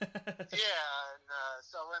you? Yeah, and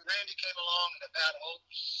so when Randy came along in about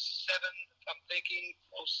 2007, I'm thinking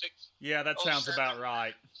 2006. Yeah, that sounds about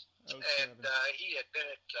right. And he had been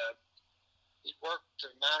at he worked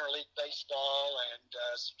in minor league baseball and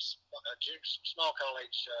some small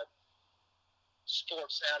college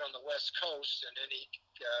sports out on the West Coast, and then he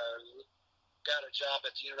got a job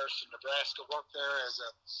at the University of Nebraska, worked there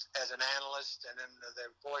as an analyst, and then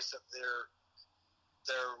the voice of their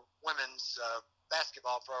women's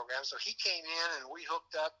basketball program. So he came in, and we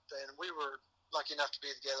hooked up, and we were lucky enough to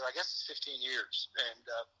be together. I guess it's 15 years, and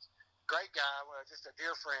great guy, just a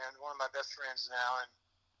dear friend, one of my best friends now, and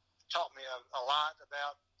taught me a lot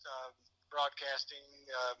about broadcasting.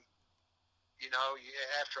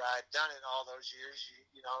 After I had done it all those years,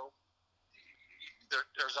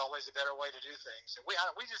 there's always a better way to do things. And we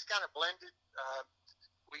just kind of blended.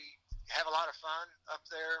 We have a lot of fun up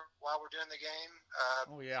there while we're doing the game.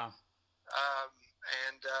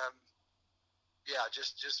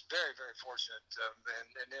 Just very, very fortunate.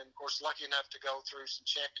 And then, of course, lucky enough to go through some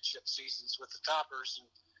championship seasons with the Toppers, and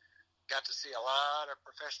got to see a lot of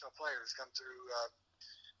professional players come through and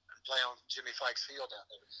play on Jimmy Fikes Field down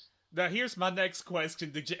there. Now, here's my next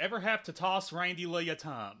question. Did you ever have to toss Randy Lee at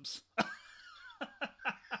times?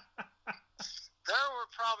 There were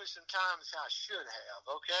probably some times I should have,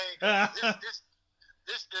 okay?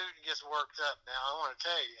 This dude gets worked up now, I want to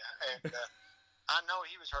tell you. And I know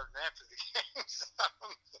he was hurting after the game.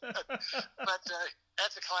 But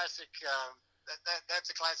that's a classic that's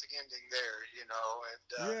a classic ending there,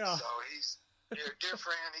 And so he's a dear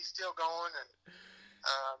friend. He's still going, and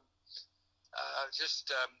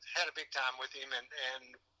just had a big time with him. And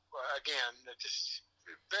again, just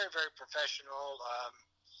very, very professional.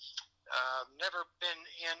 Never been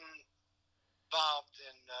involved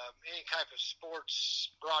in any type of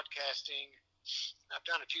sports broadcasting. I've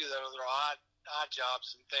done a few of the other odd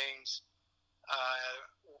jobs and things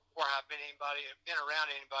where I've been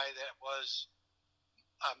around anybody that was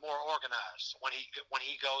more organized when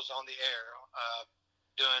he goes on the air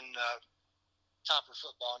doing Topper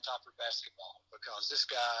football and Topper basketball, because this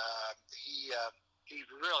guy he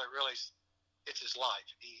really, really, it's his life.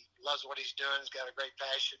 He loves what he's doing. He's got a great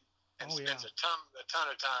passion. And spends a ton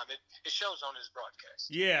of time. It shows on his broadcast.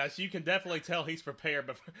 Yes, you can definitely tell he's prepared.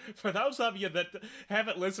 But for those of you that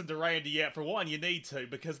haven't listened to Randy yet, for one, you need to,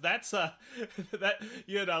 because that's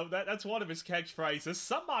that's one of his catchphrases.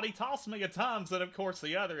 Somebody tossed me a Tums, and of course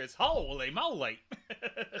the other is holy moly.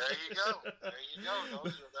 There you go.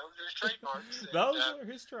 Those are his trademarks. Those are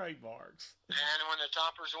his trademarks. And when the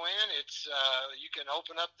Toppers win, it's you can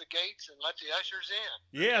open up the gates and let the ushers in.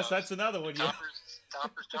 Yes, that's another one. Toppers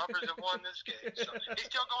have won this game. So he's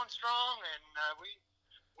still going strong, and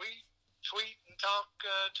we tweet and talk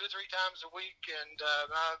 2 or 3 times a week, and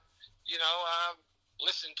I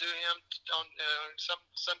listen to him on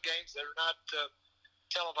some games that are not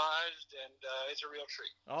televised, and it's a real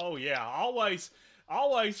treat. Oh yeah, always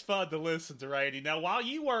fun to listen to Randy. Now, while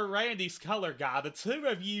you were Randy's color guy, the two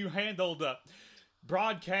of you handled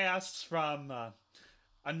broadcasts from a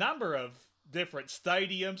number of different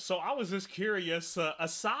stadiums. So I was just curious,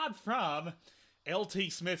 aside from L.T.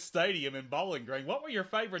 Smith Stadium in Bowling Green, what were your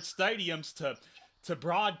favorite stadiums to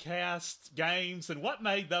broadcast games, and what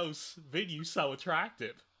made those venues so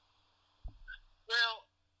attractive? Well,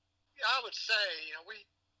 I would say,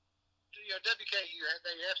 WKU,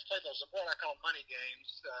 they have to play those, what I call money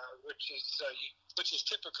games, which is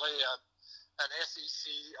typically an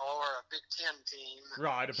SEC or a Big Ten team.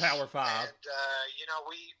 Right, a Power 5. And,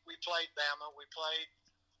 we played Bama.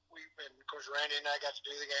 And of course, Randy and I got to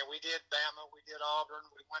do the game. We did Bama. We did Auburn.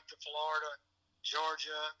 We went to Florida,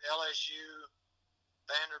 Georgia, LSU,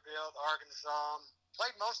 Vanderbilt, Arkansas.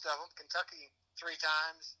 Played most of them. Kentucky 3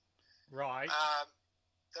 times. Right.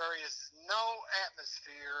 There is no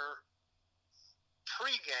atmosphere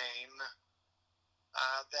pregame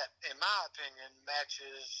that, in my opinion,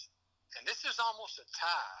 matches and this is almost a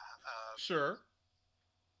tie. Sure.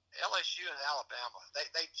 LSU and Alabama,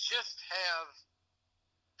 they just have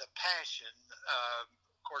the passion, of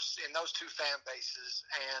course, in those two fan bases,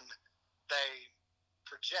 and they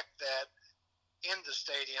project that in the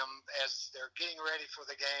stadium as they're getting ready for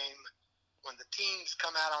the game. When the teams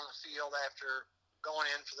come out on the field after going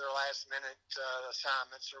in for their last-minute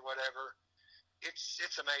assignments or whatever, it's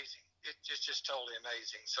amazing. It's just totally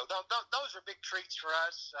amazing. So those are big treats for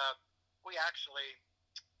us. We actually,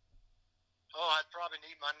 I'd probably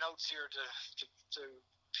need my notes here to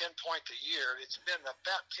pinpoint the year. It's been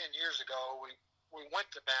about 10 years ago. We went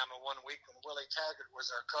to Bama one week when Willie Taggart was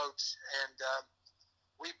our coach, and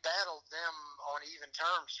we battled them on even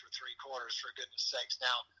terms for three quarters, for goodness sakes.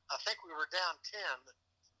 Now, I think we were down 10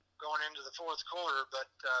 going into the fourth quarter, but,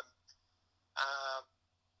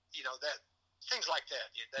 that things like that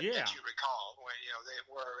that you recall, when,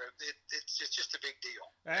 it's just a big deal.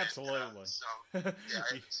 Absolutely.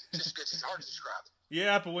 It's just good. It's hard to describe it.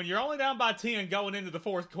 Yeah, but when you're only down by 10 going into the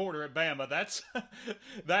fourth quarter at Bama,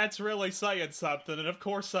 that's really saying something. And of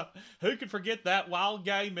course, who could forget that wild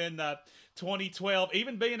game in 2012?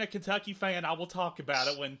 Even being a Kentucky fan, I will talk about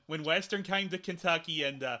it when Western came to Kentucky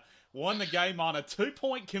and won the game on a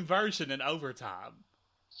 2-point conversion in overtime.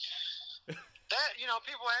 That,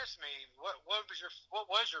 people ask me what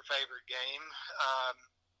was your favorite game,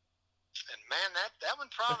 and man, that one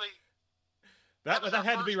probably that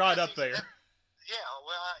had to be right up there.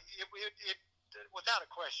 It without a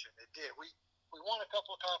question, it did. We won a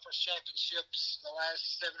couple of conference championships the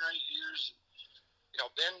last 7 or 8 years.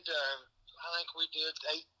 Been to, I think we did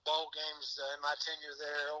 8 bowl games in my tenure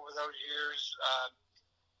there over those years.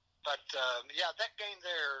 But that game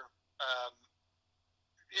there.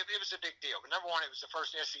 It was a big deal. But number one, it was the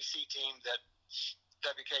first SEC team that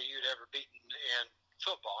WKU had ever beaten in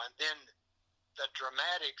football. And then the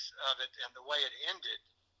dramatics of it and the way it ended,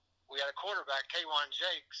 we had a quarterback, K-Wan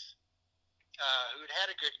Jakes, who had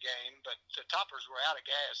a good game, but the Toppers were out of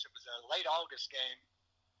gas. It was a late August game.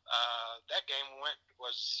 That game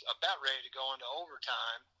was about ready to go into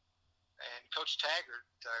overtime. And Coach Taggart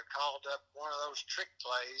called up one of those trick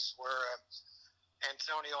plays where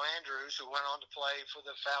Antonio Andrews, who went on to play for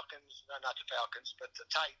the Falcons, not the Falcons, but the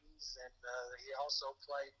Titans, and he also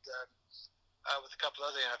played with a couple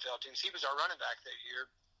other NFL teams. He was our running back that year.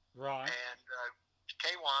 Right. And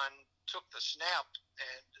K-Wan took the snap,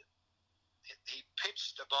 and he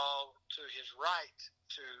pitched the ball to his right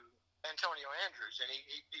to Antonio Andrews, and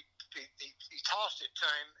he tossed it to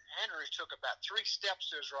him. Andrews took about 3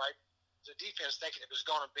 steps to his right. The defense thinking it was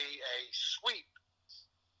going to be a sweep.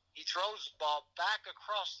 He throws the ball back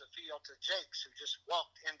across the field to Jakes, who just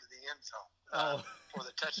walked into the end zone for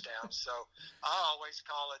the touchdown. So I always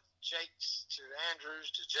call it Jakes to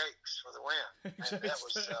Andrews to Jakes for the win. And that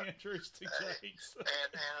was Andrews to Jakes.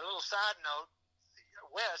 And a little side note,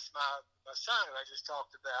 Wes, my son, who I just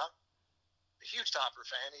talked about, a huge Topper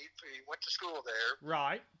fan, he went to school there.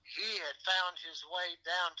 Right. He had found his way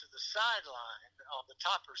down to the sideline on the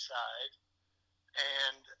Topper side,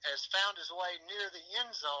 and has found his way near the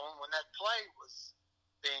end zone when that play was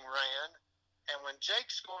being ran. And when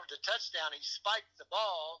Jake scored the touchdown, he spiked the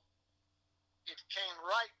ball. It came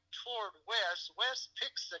right toward Wes. Wes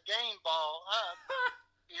picks the game ball up,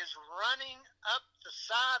 is running up the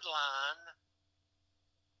sideline.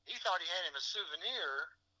 He thought he had him a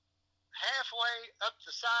souvenir. Halfway up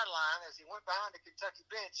the sideline, as he went behind the Kentucky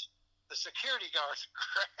bench, the security guards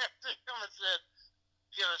grabbed him and said,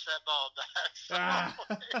 "Give us that ball back."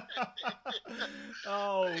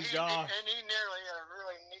 Oh, God. And he nearly had a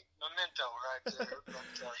really neat memento right there.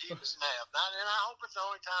 But he was nabbed. And I hope it's the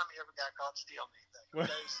only time he ever got caught stealing anything.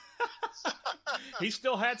 Okay? He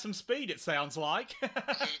still had some speed, it sounds like.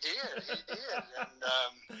 He did. And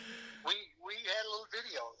we had a little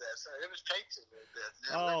video of that, so it was taped a little bit.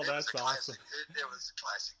 That's awesome. It was a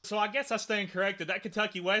classic. So I guess I stand corrected. That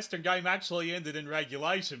Kentucky Western game actually ended in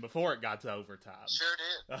regulation before it got to overtime. Sure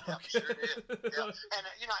did. Okay. Yep, sure did. Yep.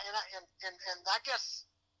 And I guess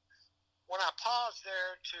when I pause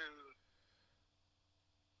there to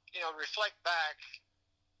reflect back,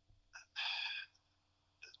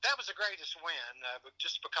 that was the greatest win, but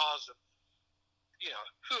just because of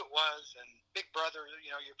who it was, and Big Brother.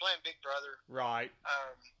 You're playing Big Brother, right?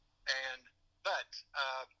 But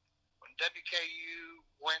when WKU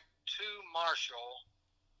went to Marshall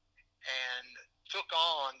and took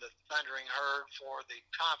on the Thundering Herd for the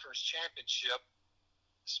conference championship,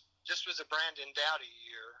 this was a Brandon Doughty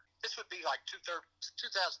year. This would be like 2013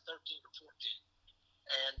 or 14,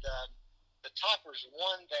 and the Toppers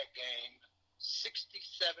won that game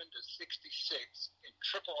 67-66 in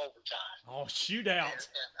triple overtime. Oh, shootout.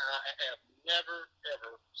 And I have never,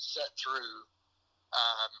 ever sat through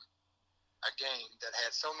a game that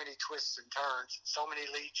had so many twists and turns, so many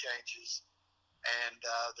lead changes, and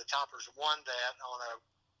the Toppers won that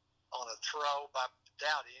on a throw by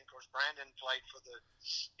Dowdy. And of course, Brandon played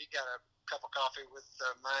he got a cup of coffee with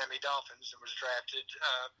the Miami Dolphins and was drafted.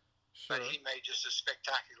 Sure. But he made just a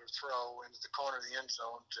spectacular throw into the corner of the end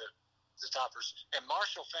zone to the Toppers. And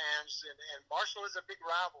Marshall fans, and Marshall is a big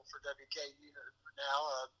rival for WKU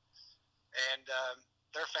now, and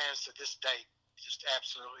their fans to this day just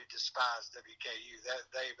absolutely despise WKU.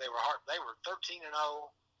 They were 13-0,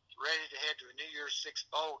 ready to head to a New Year's Six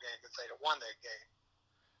bowl game if they'd have won that game.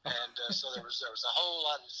 And so there was a whole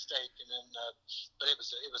lot at stake, and then but it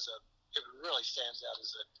really stands out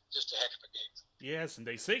as just a heck of a game. Yes,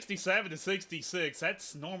 indeed. 67-66.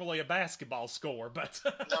 That's normally a basketball score, but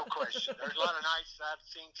no question. There's a lot of nights I've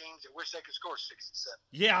seen teams that wish they could score 67.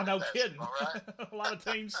 Yeah, no kidding. Right? a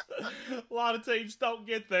lot of teams don't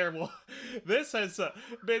get there. Well, this has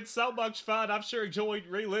been so much fun. I've sure enjoyed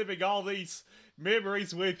reliving all these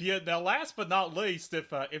memories with you. Now, last but not least,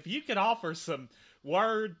 if you could offer some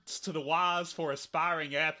words to the wise for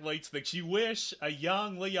aspiring athletes that you wish a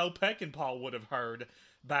young Leo Peckinpah would have heard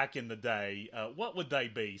back in the day, what would they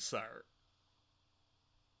be, sir?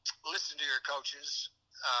 Listen to your coaches.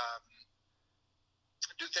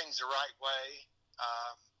 Do things the right way.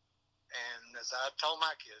 And as I told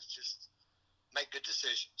my kids, just make good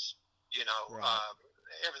decisions. Right.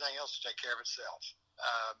 Everything else will take care of itself.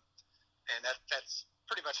 And that's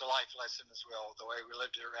pretty much a life lesson as well, the way we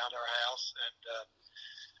lived it around our house,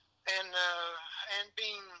 and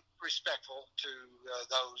being respectful to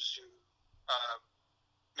those who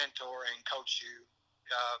mentor and coach you.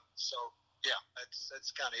 So yeah,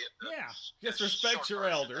 that's kind of it. Yeah, just respect your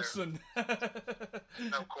elders, and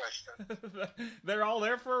no question. They're all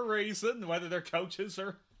there for a reason, whether they're coaches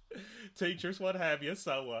or teachers, what have you.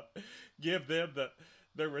 So give them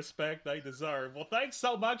the respect they deserve. Well, thanks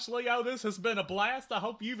so much, Leo. This has been a blast. I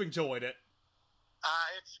hope you've enjoyed it. It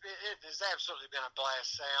has absolutely been a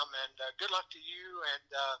blast, Sam, and good luck to you,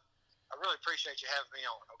 and I really appreciate you having me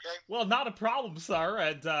on, okay? Well, not a problem, sir,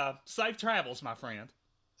 and safe travels, my friend.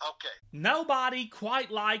 Okay. Nobody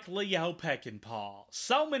quite like Leo Peckinpah.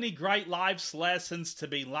 So many great life lessons to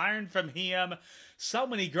be learned from him, so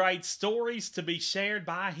many great stories to be shared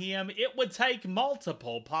by him. It would take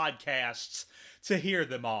multiple podcasts to hear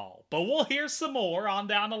them all. But we'll hear some more on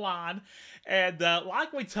down the line. And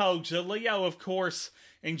like we told you, Leo, of course,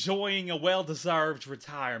 enjoying a well-deserved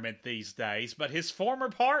retirement these days. But his former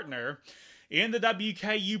partner in the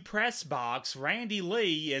WKU press box, Randy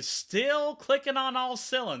Lee, is still clicking on all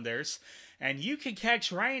cylinders. And you can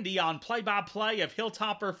catch Randy on play-by-play of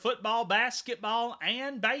Hilltopper football, basketball,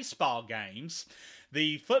 and baseball games.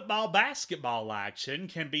 The football-basketball action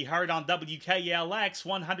can be heard on WKLX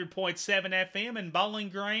 100.7 FM in Bowling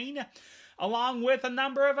Green, along with a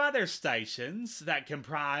number of other stations that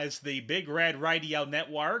comprise the Big Red Radio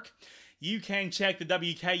Network. You can check the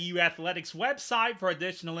WKU Athletics website for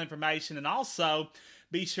additional information, and also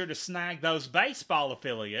be sure to snag those baseball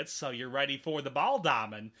affiliates so you're ready for the ball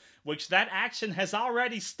diamond, which that action has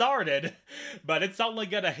already started, but it's only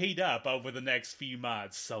going to heat up over the next few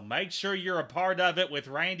months. So make sure you're a part of it with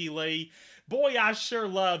Randy Lee. Boy, I sure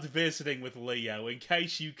loved visiting with Leo, in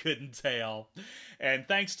case you couldn't tell. And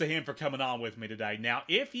thanks to him for coming on with me today. Now,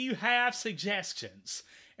 if you have suggestions,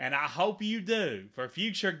 and I hope you do, for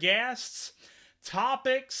future guests,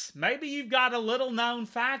 topics, maybe you've got a little known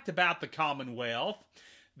fact about the Commonwealth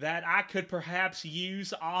that I could perhaps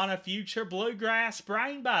use on a future Bluegrass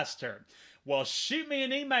Brainbuster, well, shoot me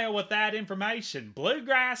an email with that information.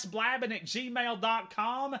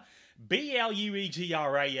 bluegrassblabbin@gmail.com,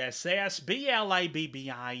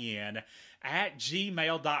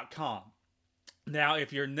 BLUEGRASSBLABBIN@gmail.com. Now,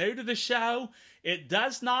 if you're new to the show, it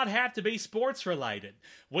does not have to be sports related.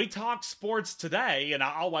 We talk sports today, and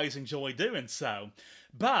I always enjoy doing so.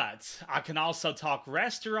 But I can also talk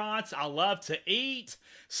restaurants. I love to eat,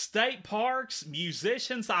 state parks,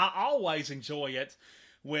 musicians. I always enjoy it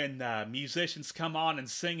when musicians come on and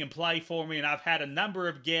sing and play for me, and I've had a number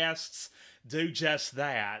of guests do just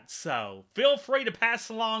that. So feel free to pass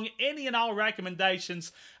along any and all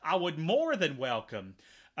recommendations. I would more than welcome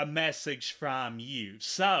a message from you.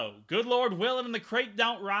 So, good Lord willing and the creek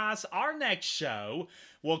don't rise, our next show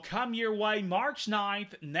will come your way March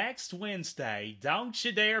 9th, next Wednesday. Don't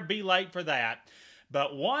you dare be late for that.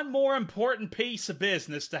 But one more important piece of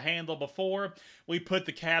business to handle before we put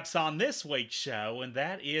the caps on this week's show, and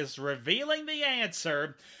that is revealing the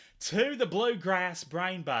answer to the Bluegrass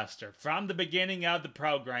Brainbuster from the beginning of the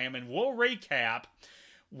program, and we'll recap.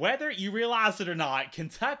 Whether you realize it or not,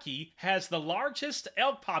 Kentucky has the largest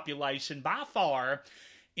elk population by far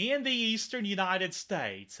in the eastern United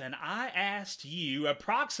States. And I asked you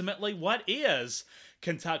approximately what is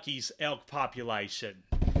Kentucky's elk population.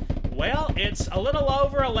 Well, it's a little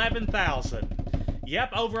over 11,000.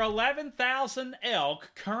 Yep, over 11,000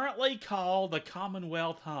 elk currently call the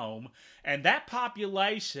Commonwealth home, and that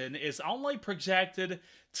population is only projected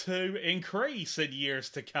to increase in years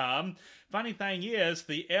to come. Funny thing is,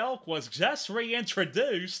 the elk was just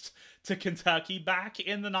reintroduced to Kentucky back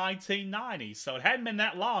in the 1990s, so it hadn't been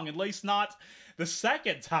that long, at least not the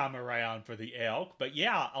second time around for the elk. But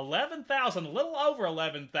yeah, 11,000, a little over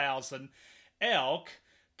 11,000 elk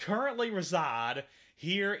currently reside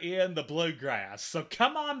here in the Bluegrass. So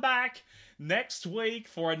come on back next week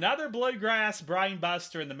for another Bluegrass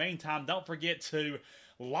Brainbuster. In the meantime, don't forget to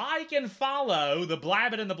like and follow the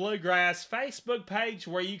Blabbin' in the Bluegrass Facebook page,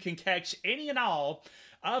 where you can catch any and all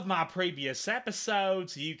of my previous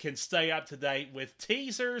episodes. You can stay up to date with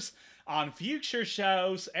teasers on future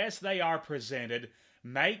shows as they are presented.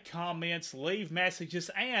 Make comments, leave messages,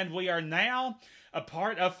 and we are now a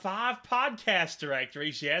part of 5 podcast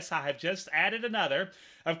directories. Yes, I have just added another.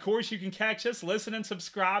 Of course, you can catch us, listen, and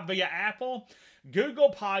subscribe via Apple,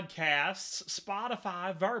 Google Podcasts,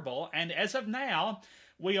 Spotify, Verbal, and as of now,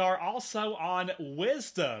 we are also on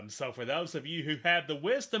Wisdom. So for those of you who have the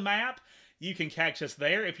Wisdom app, you can catch us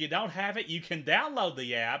there. If you don't have it, you can download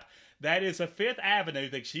the app. That is a fifth avenue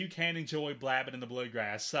that you can enjoy Blabbing in the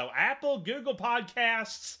Bluegrass. So Apple, Google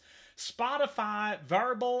Podcasts, Spotify,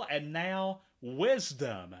 Verbal, and now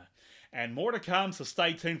Wisdom. And more to come, so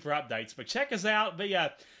stay tuned for updates. But check us out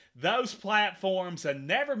via those platforms and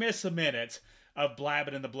never miss a minute of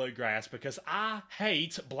Blabbing in the Bluegrass, because I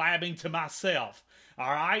hate blabbing to myself.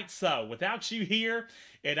 Alright, so without you here,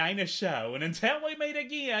 it ain't a show. And until we meet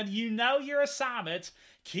again, you know your assignment.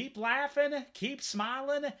 Keep laughing, keep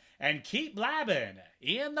smiling, and keep blabbing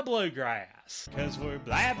in the Bluegrass. 'Cause we're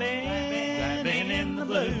blabbing in the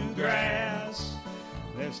Bluegrass.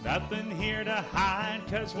 There's nothing here to hide,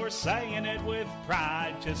 'cause we're saying it with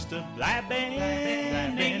pride. Just a blabbing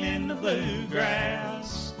in the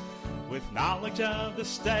Bluegrass. With knowledge of the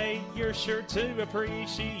state you're sure to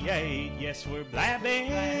appreciate. Yes, we're blabbing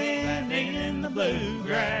in the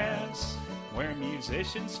Bluegrass, where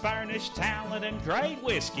musicians furnish talent and great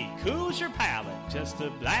whiskey cools your palate. Just a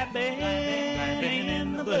blabbing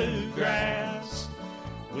in the Bluegrass,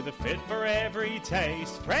 with a fit for every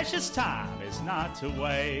taste. Precious time is not to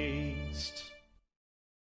waste.